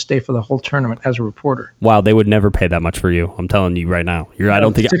 if you want to stay for the whole tournament as a reporter. Wow, they would never pay that much for you. I'm telling you right now. I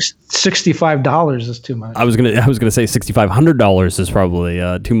don't think $65 is too much. I was gonna say $6,500 is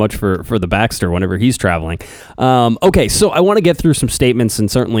probably too much for the Baxter whenever he's traveling. Okay, so I want to get through some statements,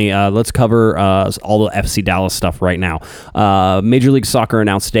 and certainly let's cover all the FC Dallas stuff right now. Major League Soccer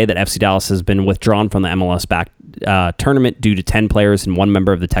announced today that FC Dallas has been withdrawn from the MLS back tournament due to 10 players and 1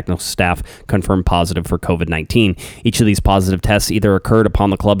 member of the technical staff confirmed positive for COVID-19. Each of these positive tests either occurred upon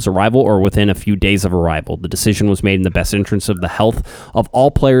the club's arrival or within a few days of arrival. The decision was made in the best interest of the health of all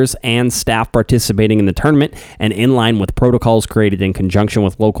players and staff participating in the tournament and in line with protocols created in conjunction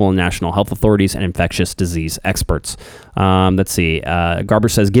with local and national health authorities and infectious disease experts. Let's see. Garber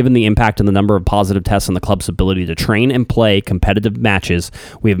says, given the impact and the number of positive tests on the club's ability to train and play competitive matches,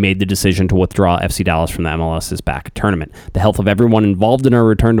 we have made the decision to withdraw FC Dallas from the MLS's back tournament. The health of everyone involved in our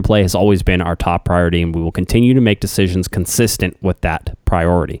return to play has always been our top priority, and we will continue to make decisions consistent with that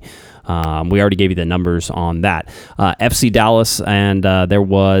priority. We already gave you the numbers on that. FC Dallas, and there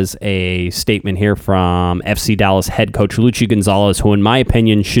was a statement here from FC Dallas head coach Luchi Gonzalez, who in my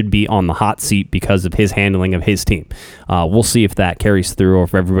opinion should be on the hot seat because of his handling of his team. We'll see if that carries through or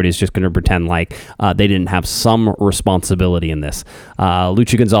if everybody's just going to pretend like they didn't have some responsibility in this.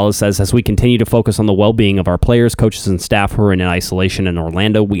 Luchi Gonzalez says, as we continue to focus on the well-being of our players, coaches, and staff who are in isolation in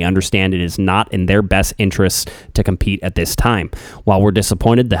Orlando, we understand it is not in their best interests to compete at this time. While we're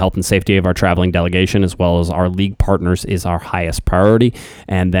disappointed, the health and safety of our traveling delegation as well as our league partners is our highest priority.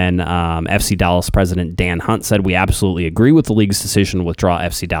 And then FC Dallas president Dan Hunt said, we absolutely agree with the league's decision to withdraw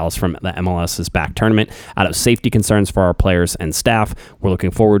FC Dallas from the MLS's back tournament out of safety concerns for our players and staff. We're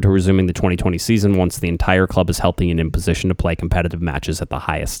looking forward to resuming the 2020 season once the entire club is healthy and in position to play competitive matches at the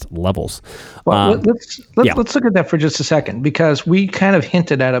highest levels. Well, let's look at that for just a second, because we kind of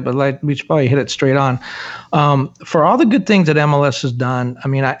hinted at it, but we should probably hit it straight on. For all the good things that MLS has done, I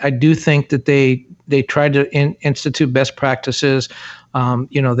mean, I do think that they tried to institute best practices.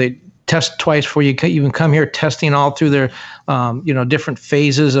 They test twice before you even come here, testing all through their different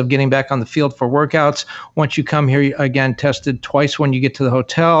phases of getting back on the field for workouts. Once you come here, again, tested twice when you get to the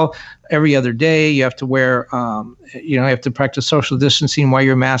hotel. Every other day, you have to wear, you have to practice social distancing, wear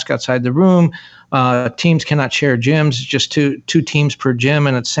your mask outside the room. Teams cannot share gyms, just two teams per gym,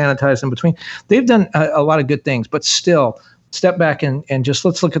 and it's sanitized in between. They've done a lot of good things, but still, step back and just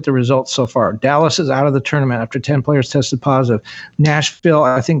let's look at the results so far. Dallas is out of the tournament after 10 players tested positive. Nashville,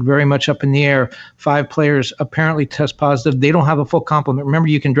 I think, very much up in the air. 5 players apparently test positive. They don't have a full complement. Remember,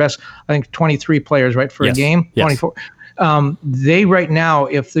 you can dress, I think, 23 players, right, for a game? Yes. 24. They right now,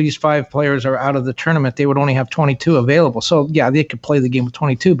 if these 5 players are out of the tournament, they would only have 22 available. So, yeah, they could play the game with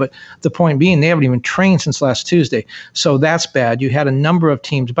 22. But the point being, they haven't even trained since last Tuesday. So that's bad. You had a number of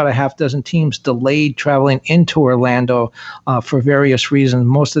teams, about a half dozen teams, delayed traveling into Orlando for various reasons,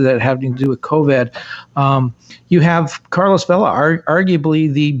 most of that having to do with COVID. You have Carlos Vela,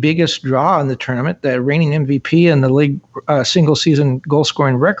 arguably the biggest draw in the tournament, the reigning MVP and the league single-season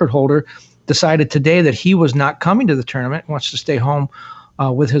goal-scoring record holder, decided today that he was not coming to the tournament, wants to stay home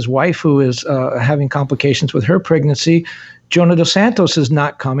with his wife, who is having complications with her pregnancy. Jonah Dos Santos is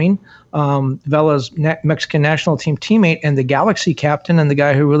not coming. Vela's Mexican national team teammate and the Galaxy captain and the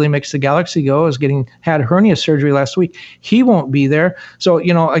guy who really makes the Galaxy go had hernia surgery last week. He won't be there. So,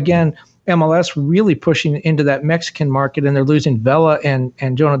 again, MLS really pushing into that Mexican market, and they're losing Vela and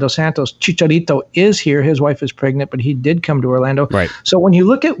Jonah Dos Santos. Chicharito is here. His wife is pregnant, but he did come to Orlando. Right. So when you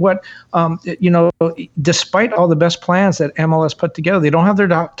look at what, despite all the best plans that MLS put together, they don't have their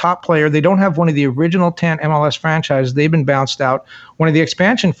top player. They don't have one of the original 10 MLS franchises. They've been bounced out. One of the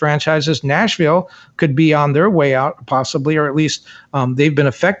expansion franchises, Nashville, could be on their way out, possibly, or at least they've been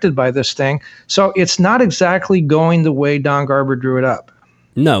affected by this thing. So it's not exactly going the way Don Garber drew it up.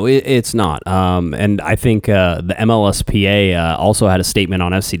 No, it's not. And I think the MLSPA also had a statement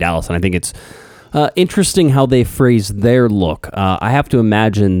on FC Dallas, and I think it's interesting how they phrase their look. I have to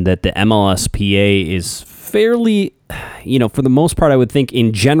imagine that the MLSPA is fairly, for the most part, I would think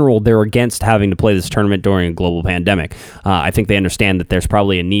in general they're against having to play this tournament during a global pandemic. I think they understand that there's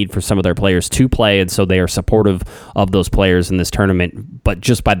probably a need for some of their players to play, and so they are supportive of those players in this tournament, but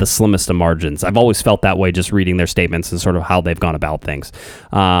just by the slimmest of margins. I've always felt that way just reading their statements and sort of how they've gone about things.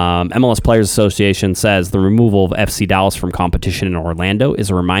 MLS Players Association says the removal of FC Dallas from competition in Orlando is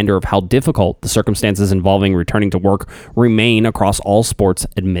a reminder of how difficult the circumstances involving returning to work remain across all sports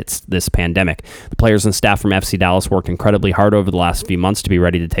amidst this pandemic. The players and staff from FC Dallas worked incredibly hard over the last few months to be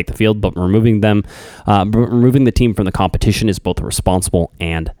ready to take the field, but removing the team from the competition is both responsible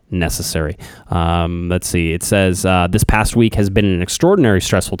and necessary. Let's see. It says this past week has been an extraordinary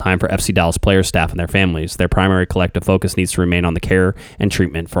stressful time for FC Dallas players, staff, and their families. Their primary collective focus needs to remain on the care and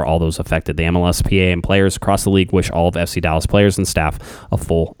treatment for all those affected. The MLSPA and players across the league wish all of FC Dallas players and staff a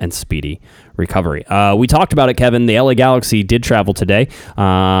full and speedy recovery. We talked about it, Kevin. The LA Galaxy did travel today.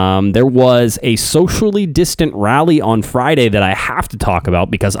 There was a socially distant rally on Friday that I have to talk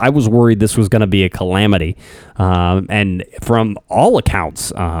about because I was worried this was going to be a calamity. And from all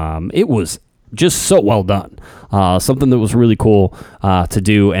accounts, it was just so well done. Something that was really cool to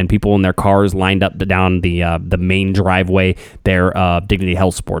do, and people in their cars lined up down the main driveway there, Dignity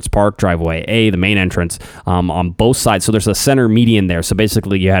Health Sports Park, driveway A, the main entrance, on both sides. So there's a center median there. So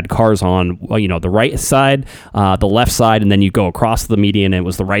basically you had cars on, the right side, the left side, and then you go across the median, and it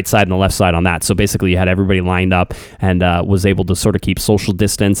was the right side and the left side on that. So basically you had everybody lined up and was able to sort of keep social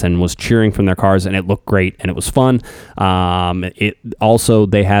distance and was cheering from their cars, and it looked great and it was fun.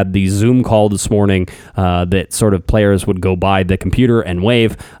 They had the Zoom call this morning that sort of players would go by the computer and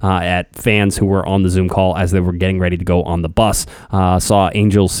wave at fans who were on the Zoom call as they were getting ready to go on the bus. Saw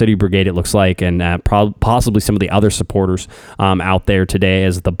Angel City Brigade, it looks like, and possibly some of the other supporters out there today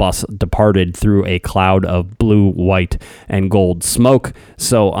as the bus departed through a cloud of blue, white, and gold smoke.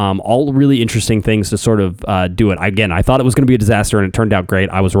 So all really interesting things to sort of do it. Again, I thought it was going to be a disaster, and it turned out great.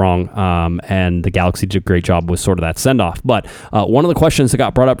 I was wrong, and the Galaxy did a great job with sort of that send-off. But one of the questions that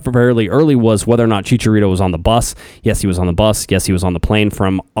got brought up fairly early was whether or not Chicharito was on the bus. Yes, he was on the bus. Yes, he was on the plane.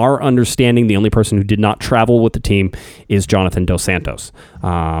 From our understanding, the only person who did not travel with the team is Jonathan Dos Santos.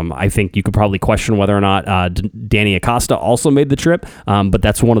 I think you could probably question whether or not Danny Acosta also made the trip, but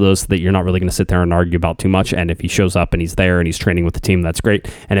that's one of those that you're not really going to sit there and argue about too much. And if he shows up and he's there and he's training with the team, that's great.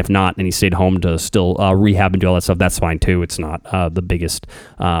 And if not, and he stayed home to still rehab and do all that stuff, that's fine too. It's not the biggest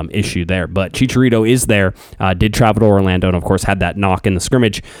issue there. But Chicharito is there, did travel to Orlando, and of course had that knock in the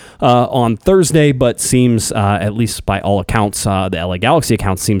scrimmage on Thursday, but seems, at least by all accounts, the LA Galaxy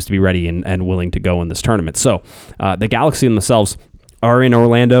account seems to be ready and willing to go in this tournament. So the Galaxy themselves are in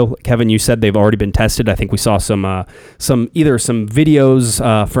Orlando. Kevin, you said they've already been tested. I think we saw some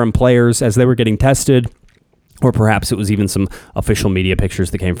videos from players as they were getting tested, or perhaps it was even some official media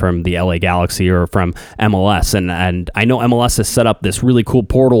pictures that came from the LA Galaxy or from MLS. And I know MLS has set up this really cool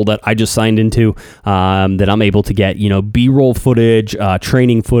portal that I just signed into, that I'm able to get, B-roll footage,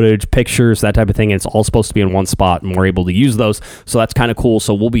 training footage, pictures, that type of thing. And it's all supposed to be in one spot, and we're able to use those. So that's kind of cool.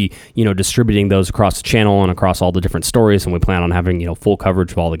 So we'll be, distributing those across the channel and across all the different stories. And we plan on having, full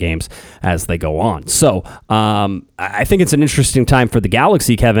coverage of all the games as they go on. So I think it's an interesting time for the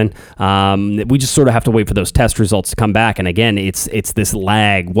Galaxy, Kevin. We just sort of have to wait for those test results to come back, and again, it's this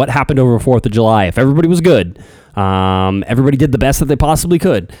lag. What happened over 4th of July? If everybody was good, everybody did the best that they possibly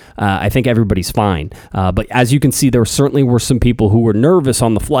could, I think everybody's fine. But as you can see, there certainly were some people who were nervous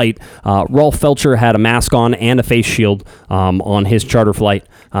on the flight. Rolf Felcher had a mask on and a face shield on his charter flight,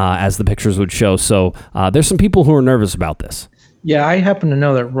 as the pictures would show. So there's some people who are nervous about this. Yeah, I happen to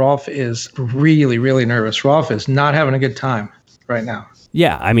know that Rolf is really, really nervous. Rolf is not having a good time right now.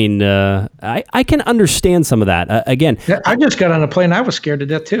 Yeah, I mean, I can understand some of that. Again, I just got on a plane. I was scared to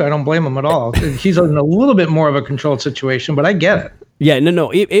death, too. I don't blame him at all. He's in a little bit more of a controlled situation, but I get it. Yeah, no,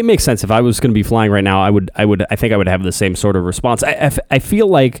 it makes sense. If I was going to be flying right now, I think I would have the same sort of response. I feel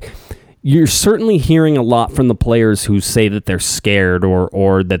like you're certainly hearing a lot from the players who say that they're scared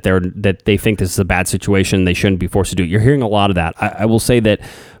or that they think this is a bad situation, they shouldn't be forced to do it. You're hearing a lot of that. I will say that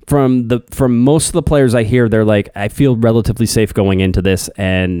from most of the players I hear, they're like, I feel relatively safe going into this,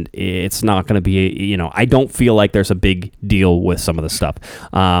 and it's not going to be, I don't feel like there's a big deal with some of the stuff.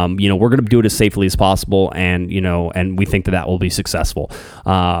 We're going to do it as safely as possible, and and we think that will be successful.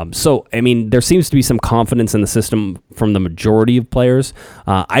 So I mean, there seems to be some confidence in the system from the majority of players.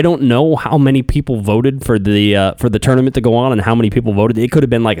 I don't know how many people voted for the tournament to go on, and how many people voted. It could have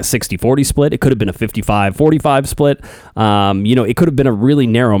been like a 60-40 split. It could have been a 55-45 split. It could have been a really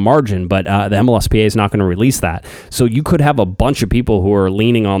narrow margin, but the MLSPA is not going to release that. So you could have a bunch of people who are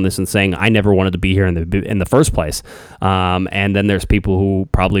leaning on this and saying, I never wanted to be here in the first place. And then there's people who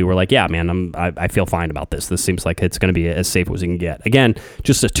probably were like, yeah, man, I feel fine about this. This seems like it's going to be as safe as you can get. Again,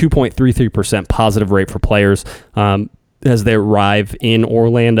 just a 2.33% positive rate for players as they arrive in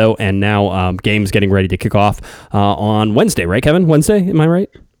Orlando, and now games getting ready to kick off on Wednesday, right, Kevin? Wednesday, am I right?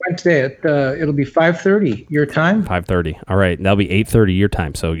 Wednesday, it'll be 5:30 your time. 5:30. All right, that'll be 8:30 your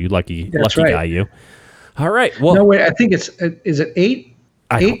time. So you lucky right. Guy, you. All right. Well, no, wait. I think is it 8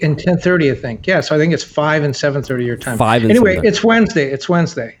 and 10:30? I think. Yeah. So I think it's 5 and 7:30 your time. 5 and anyway, 7:30. it's Wednesday. It's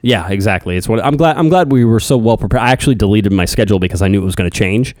Wednesday. Yeah, exactly. It's what I'm glad we were so well prepared. I actually deleted my schedule because I knew it was going to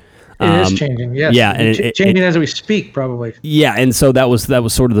change. It is changing, yes. Yeah, and changing as we speak, probably. Yeah, and so that was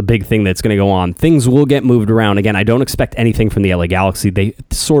sort of the big thing that's going to go on. Things will get moved around. Again, I don't expect anything from the LA Galaxy. They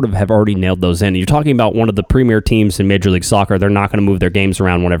sort of have already nailed those in. You're talking about one of the premier teams in Major League Soccer. They're not going to move their games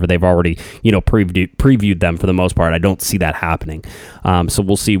around whenever they've already previewed them for the most part. I don't see that happening. So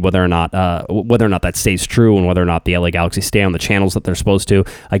we'll see whether or not that stays true, and whether or not the LA Galaxy stay on the channels that they're supposed to.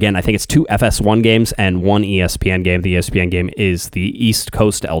 Again, I think it's 2 FS1 games and 1 ESPN game. The ESPN game is the East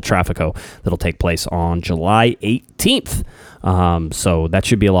Coast El Tráfico that'll take place on July 18th. So that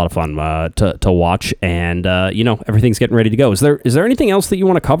should be a lot of fun to watch, and everything's getting ready to go. Is there anything else that you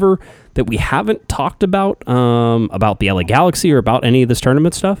want to cover that we haven't talked about the LA Galaxy or about any of this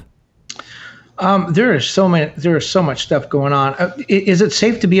tournament stuff? There is so much stuff going on. Is it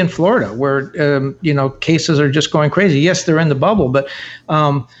safe to be in Florida, where cases are just going crazy? Yes, they're in the bubble, but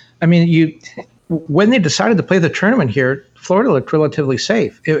when they decided to play the tournament here, Florida looked relatively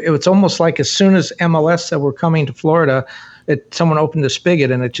safe. It was almost like as soon as MLS said we're coming to Florida, someone opened the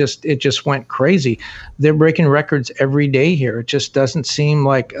spigot, and it just went crazy. They're breaking records every day here. It just doesn't seem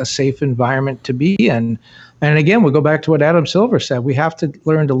like a safe environment to be in. And again, we'll go back to what Adam Silver said. We have to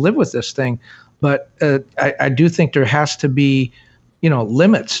learn to live with this thing. But I do think there has to be,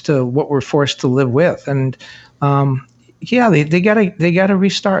 limits to what we're forced to live with. And they gotta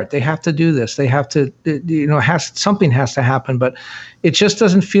restart. They have to do this. They have to, something has to happen. But it just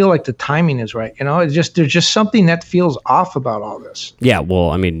doesn't feel like the timing is right. There's just something that feels off about all this. Yeah,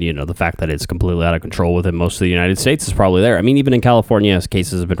 well, the fact that it's completely out of control within most of the United States is probably there. Even in California,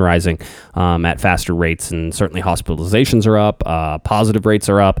 cases have been rising at faster rates, and certainly hospitalizations are up, positive rates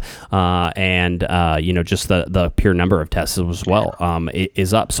are up, and just the pure number of tests as well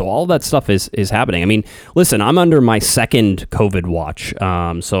is up. So all that stuff is happening. Listen, I'm under my second COVID watch.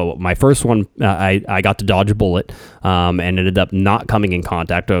 So my first one, I got to dodge a bullet and ended up not coming in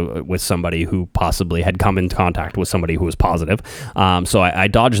contact with somebody who possibly had come in contact with somebody who was positive. So I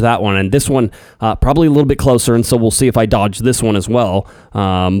dodged that one, and this one probably a little bit closer, and so we'll see if I dodge this one as well.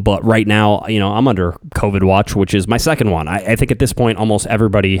 But right now, I'm under COVID watch, which is my second one. I think at this point, almost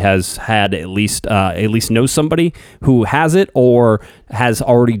everybody has had at least knows somebody who has it or has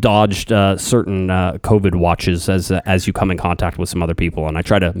already dodged certain COVID watches as you come in contact with some other people, and I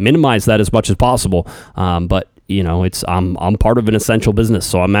try to minimize that as much as possible. But I'm part of an essential business,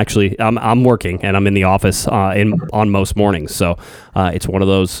 so I'm working, and I'm in the office on most mornings. So it's one of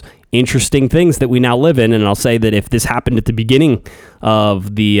those interesting things that we now live in. And I'll say that if this happened at the beginning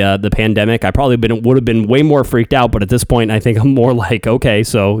of the pandemic, I probably would have been way more freaked out. But at this point, I think I'm more like, okay,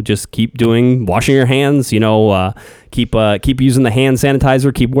 so just keep washing your hands, keep using the hand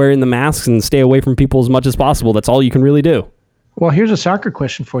sanitizer, keep wearing the masks, and stay away from people as much as possible. That's all you can really do. Well, here's a soccer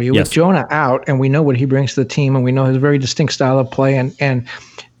question for you. Yes. With Jonah out, and we know what he brings to the team, and we know his very distinct style of play, and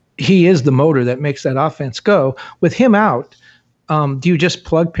he is the motor that makes that offense go. With him out, do you just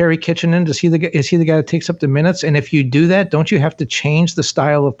plug Perry Kitchen in? Is he the guy that takes up the minutes? And if you do that, don't you have to change the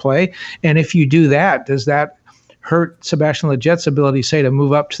style of play? And if you do that, does that hurt Sebastian Leget's ability, say, to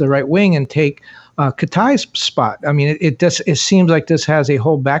move up to the right wing and take Katai's spot? It seems like this has a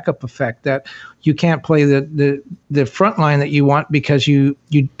whole backup effect that you can't play the front line that you want because you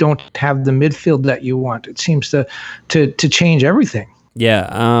don't have the midfield that you want. It seems to change everything. Yeah,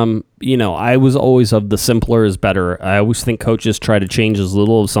 I was always of the simpler is better. I always think coaches try to change as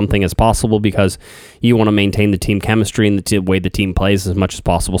little of something as possible because you want to maintain the team chemistry and the way the team plays as much as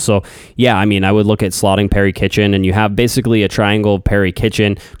possible. So, yeah, I would look at slotting Perry Kitchen, and you have basically a triangle of Perry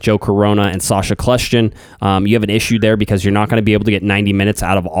Kitchen, Joe Corona, and Sasha Kljestan. You have an issue there because you're not going to be able to get 90 minutes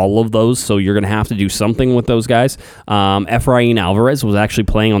out of all of those, so you're going to have to do something with those guys. Efrain Alvarez was actually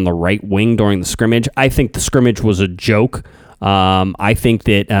playing on the right wing during the scrimmage. I think the scrimmage was a joke. I think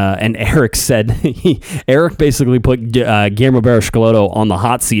that, and Eric said, Eric basically put Guillermo Barros-Schelotto on the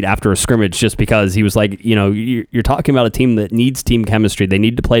hot seat after a scrimmage just because he was like, you're talking about a team that needs team chemistry. They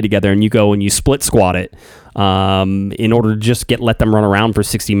need to play together, and you go and you split squad it in order to just let them run around for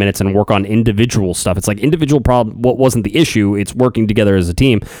 60 minutes and work on individual stuff. It's like individual problem. What wasn't the issue? It's working together as a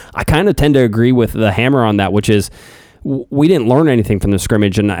team. I kind of tend to agree with the Hammer on that, which is, we didn't learn anything from the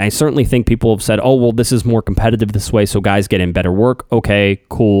scrimmage, and I certainly think people have said, oh, well, this is more competitive this way, so guys get in better work. Okay,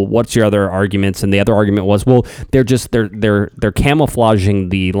 cool. What's your other arguments? And the other argument was, well, they're camouflaging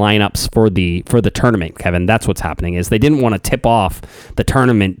the lineups for the tournament, Kevin. That's what's happening, is they didn't want to tip off the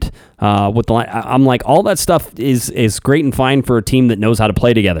tournament with the line. I'm like, all that stuff is great and fine for a team that knows how to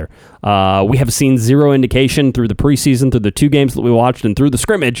play together. We have seen zero indication through the preseason, through the 2 games that we watched, and through the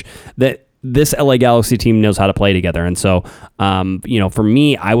scrimmage that this LA Galaxy team knows how to play together. And so, for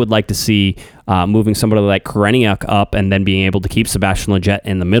me, I would like to see moving somebody like Koreniuk up and then being able to keep Sebastian Lletget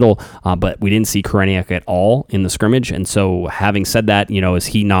in the middle. But we didn't see Koreniuk at all in the scrimmage. And so having said that, is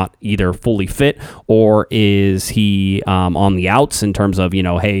he not either fully fit or is he on the outs in terms of,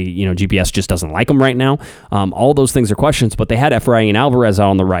 GPS just doesn't like him right now? All those things are questions, but they had Efrain Alvarez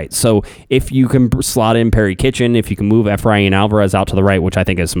out on the right. So if you can slot in Perry Kitchen, if you can move Efrain Alvarez out to the right, which I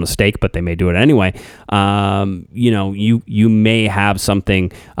think is a mistake, but they may do it anyway, you may have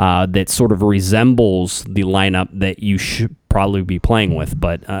something that sort of resembles the lineup that you should probably be playing with.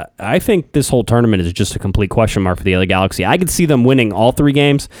 But I think this whole tournament is just a complete question mark for the LA Galaxy. I could see them winning all 3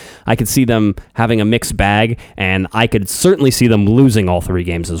 games. I could see them having a mixed bag, and I could certainly see them losing all 3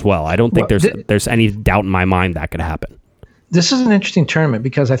 games as well. I don't think there's any doubt in my mind that could happen. This is an interesting tournament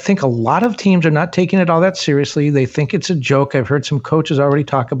because I think a lot of teams are not taking it all that seriously. They think it's a joke. I've heard some coaches already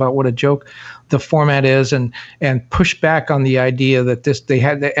talk about what a joke the format is and push back on the idea that the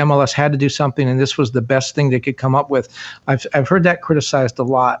MLS had to do something and this was the best thing they could come up with. I've heard that criticized a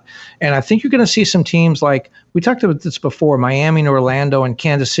lot. And I think you're going to see some teams like, we talked about this before, Miami and Orlando and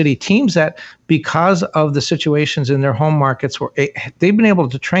Kansas City, teams that because of the situations in their home markets, they've been able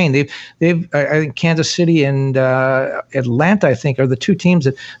to train. I think Kansas City and Atlanta, I think, are the 2 teams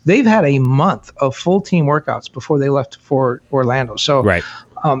that they've had a month of full team workouts before they left for Orlando. So, right.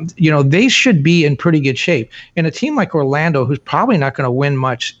 They should be in pretty good shape. And a team like Orlando, who's probably not going to win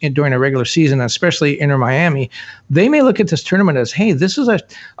much during a regular season, especially Inter Miami, they may look at this tournament as, hey, this is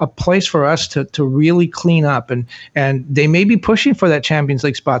a place for us to really clean up. And they may be pushing for that Champions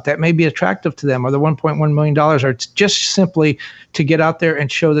League spot. That may be attractive to them, or the $1.1 million, or it's just simply to get out there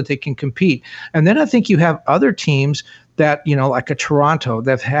and show that they can compete. And then I think you have other teams that, like a Toronto,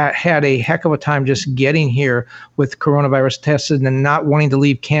 that had a heck of a time just getting here with coronavirus tested and not wanting to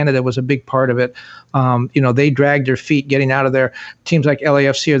leave Canada was a big part of it. They dragged their feet getting out of there. Teams like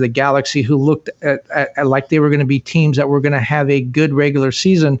LAFC or the Galaxy, who looked at like they were going to be teams that were going to have a good regular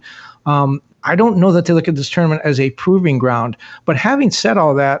season. I don't know that they look at this tournament as a proving ground. But having said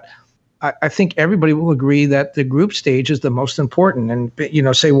all that, I think everybody will agree that the group stage is the most important. And,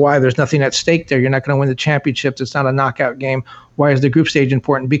 say why. There's nothing at stake there. You're not going to win the championship. It's not a knockout game. Why is the group stage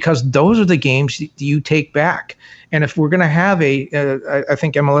important? Because those are the games you take back. And if we're going to have I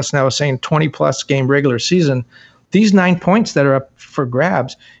think MLS now is saying 20-plus game regular season, these 9 points that are up for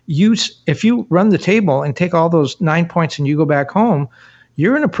grabs, if you run the table and take all those 9 points and you go back home,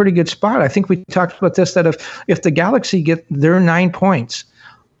 you're in a pretty good spot. I think we talked about this, that if the Galaxy get their 9 points,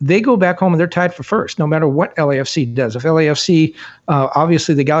 they go back home and they're tied for first, no matter what LAFC does. If LAFC,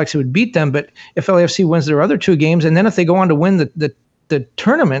 obviously the Galaxy would beat them, but if LAFC wins their other 2 games, and then if they go on to win the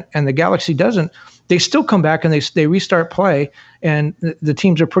tournament and the Galaxy doesn't, they still come back and they restart play, and the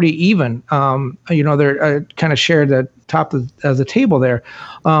teams are pretty even. They're kind of share the top of the table there.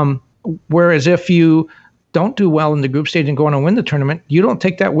 Whereas if you don't do well in the group stage and go on and win the tournament, you don't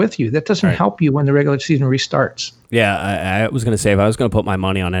take that with you. That doesn't help you when the regular season restarts. Yeah, I was going to say, if I was going to put my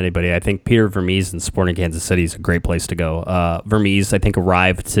money on anybody, I think Peter Vermes in Sporting Kansas City is a great place to go. Vermes, I think,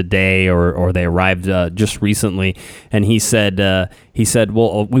 arrived today or they arrived just recently, and he said he said,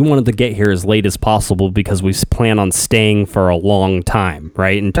 well, we wanted to get here as late as possible because we plan on staying for a long time,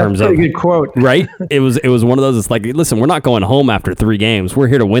 right? In terms That's a pretty good quote. Right? It was one of those, it's like, listen, we're not going home after 3 games. We're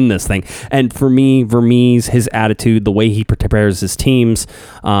here to win this thing. And for me, Vermes, his attitude, the way he prepares his teams,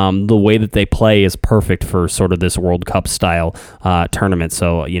 the way that they play is perfect for sort of this World Cup style tournament.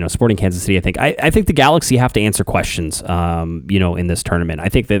 So, Sporting Kansas City, I think the Galaxy have to answer questions, in this tournament. I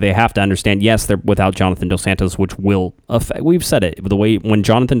think that they have to understand, yes, they're without Jonathan Dos Santos, which will affect, we've said it, the way when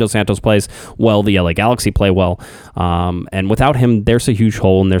Jonathan Dos Santos plays well, the LA Galaxy play well, and without him, there's a huge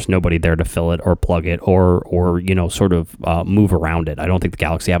hole and there's nobody there to fill it or plug it or sort of move around it. I don't think the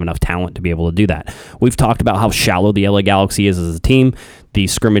Galaxy have enough talent to be able to do that. We've talked about how shallow the LA Galaxy is as a team. The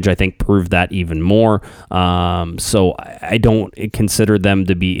scrimmage, I think, proved that even more. So I don't consider them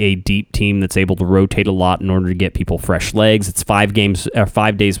to be a deep team that's able to rotate a lot in order to get people fresh legs. It's 5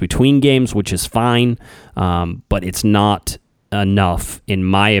 days between games, which is fine, but it's not enough, in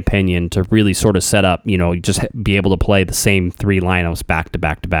my opinion, to really sort of set up, just be able to play the same 3 lineups back to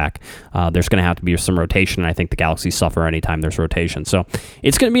back to back. There's going to have to be some rotation, and I think the Galaxy suffer anytime there's rotation. So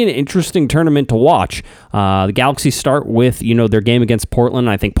it's going to be an interesting tournament to watch. The Galaxy start with, their game against Portland.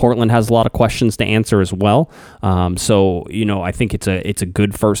 I think Portland has a lot of questions to answer as well. So I think it's a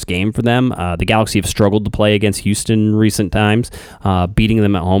good first game for them. The Galaxy have struggled to play against Houston in recent times, beating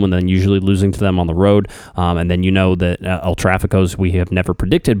them at home and then usually losing to them on the road. And then that El Trafico's we have never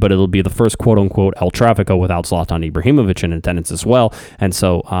predicted, but it'll be the first quote-unquote El Trafico without Zlatan Ibrahimovic in attendance as well. And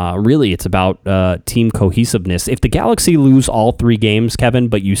so really it's about team cohesiveness. If the Galaxy lose all 3 games, Kevin,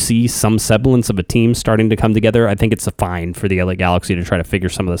 but you see some semblance of a team starting to come together, I think it's a fine for the LA Galaxy to try to figure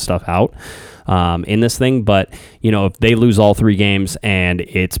some of this stuff out in this thing. But if they lose all 3 games and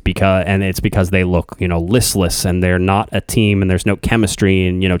it's because they look listless and they're not a team and there's no chemistry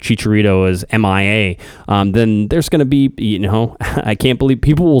and Chicharito is MIA, then there's going to be I can't believe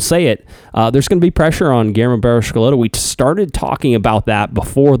people will say it, there's going to be pressure on Guillermo Barros Schelotto. We started talking about that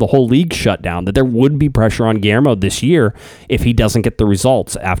before the whole league shut down, that there would be pressure on Guillermo this year if he doesn't get the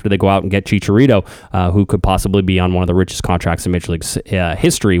results after they go out and get Chicharito, who could possibly be on one of the richest contracts in Major League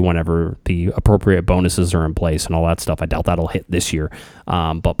history whenever the appropriate bonuses are in place and all that stuff. I doubt that'll hit this year,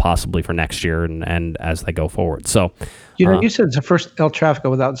 but possibly for next year and as they go forward. So, you said it's the first El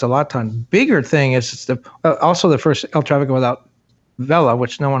Trafico without Zlatan. Bigger thing is it's also the first El Trafico without Vela,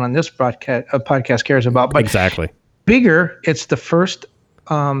 which no one on this podcast cares about. But exactly. Bigger, it's the first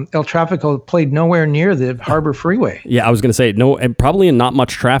El Trafico played nowhere near the Harbor Freeway. Yeah, I was going to say no, and probably in not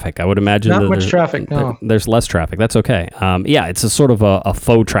much traffic. I would imagine not much traffic. No, there's less traffic. That's okay. Yeah, it's a sort of a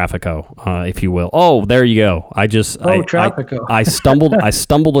faux Trafico, if you will. Oh, there you go. Trafico. I stumbled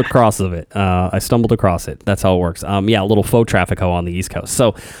across of it. I stumbled across it. That's how it works. Yeah, a little faux Trafico on the East Coast.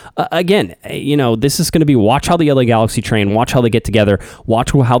 So again, this is going to be watch how the LA Galaxy train, watch how they get together,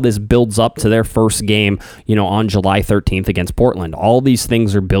 watch how this builds up to their first game. On July 13th against Portland. All these things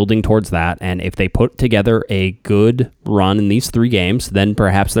are building towards that, and if they put together a good run in these 3 games, then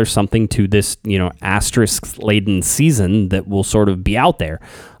perhaps there's something to this asterisk-laden season that will sort of be out there.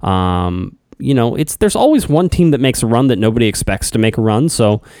 There's always one team that makes a run that nobody expects to make a run,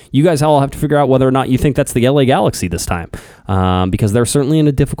 so you guys all have to figure out whether or not you think that's the LA Galaxy this time, because they're certainly in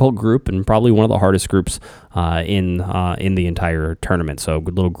a difficult group and probably one of the hardest groups in the entire tournament. So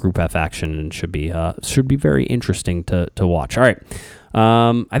good little Group F action and should be very interesting to watch. All right.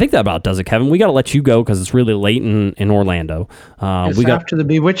 I think that about does it, Kevin. We got to let you go because it's really late in Orlando. It's after the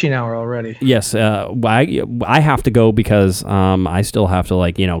bewitching hour already. Yes, I have to go because I still have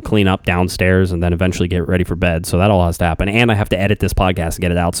to clean up downstairs and then eventually get ready for bed. So that all has to happen, and I have to edit this podcast and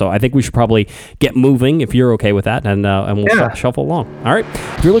get it out. So I think we should probably get moving if you're okay with that, and we'll shuffle along. All right.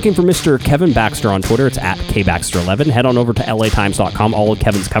 If you're looking for Mr. Kevin Baxter on Twitter, it's at KBaxter11. Head on over to LATimes.com. All of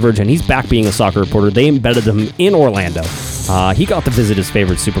Kevin's coverage, and he's back being a soccer reporter. They embedded him in Orlando. He got to visit his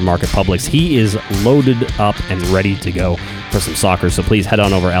favorite supermarket, Publix. He is loaded up and ready to go for some soccer, so please head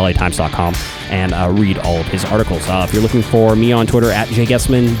on over to LATimes.com and read all of his articles. If you're looking for me on Twitter, at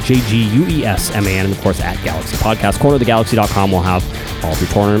JGuessman, JGUESMAN, and of course at Galaxy Podcast. CornerOfTheGalaxy.com will have all of your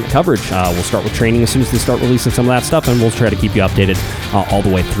tournament coverage. We'll start with training as soon as they start releasing some of that stuff, and we'll try to keep you updated all the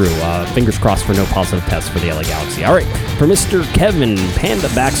way through. Fingers crossed for no positive tests for the LA Galaxy. All right, for Mr. Kevin Panda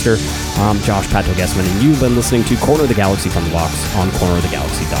Baxter, I'm Josh Pato Guessman, and you've been listening to Corner of the Galaxy from the Box on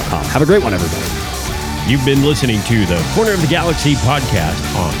CornerOfTheGalaxy.com. Have a great one, everybody. You've been listening to the Corner of the Galaxy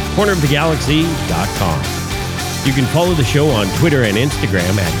podcast on CornerOfTheGalaxy.com. You can follow the show on Twitter and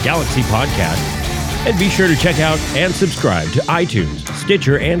Instagram at Galaxy Podcast, and be sure to check out and subscribe to iTunes,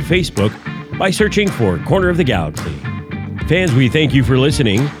 Stitcher, and Facebook by searching for Corner of the Galaxy. Fans, we thank you for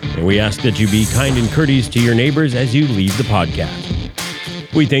listening, and we ask that you be kind and courteous to your neighbors as you leave the podcast.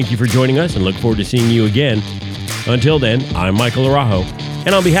 We thank you for joining us and look forward to seeing you again. Until then, I'm Michael Araujo,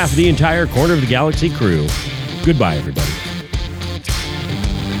 and on behalf of the entire Corner of the Galaxy crew, goodbye, everybody.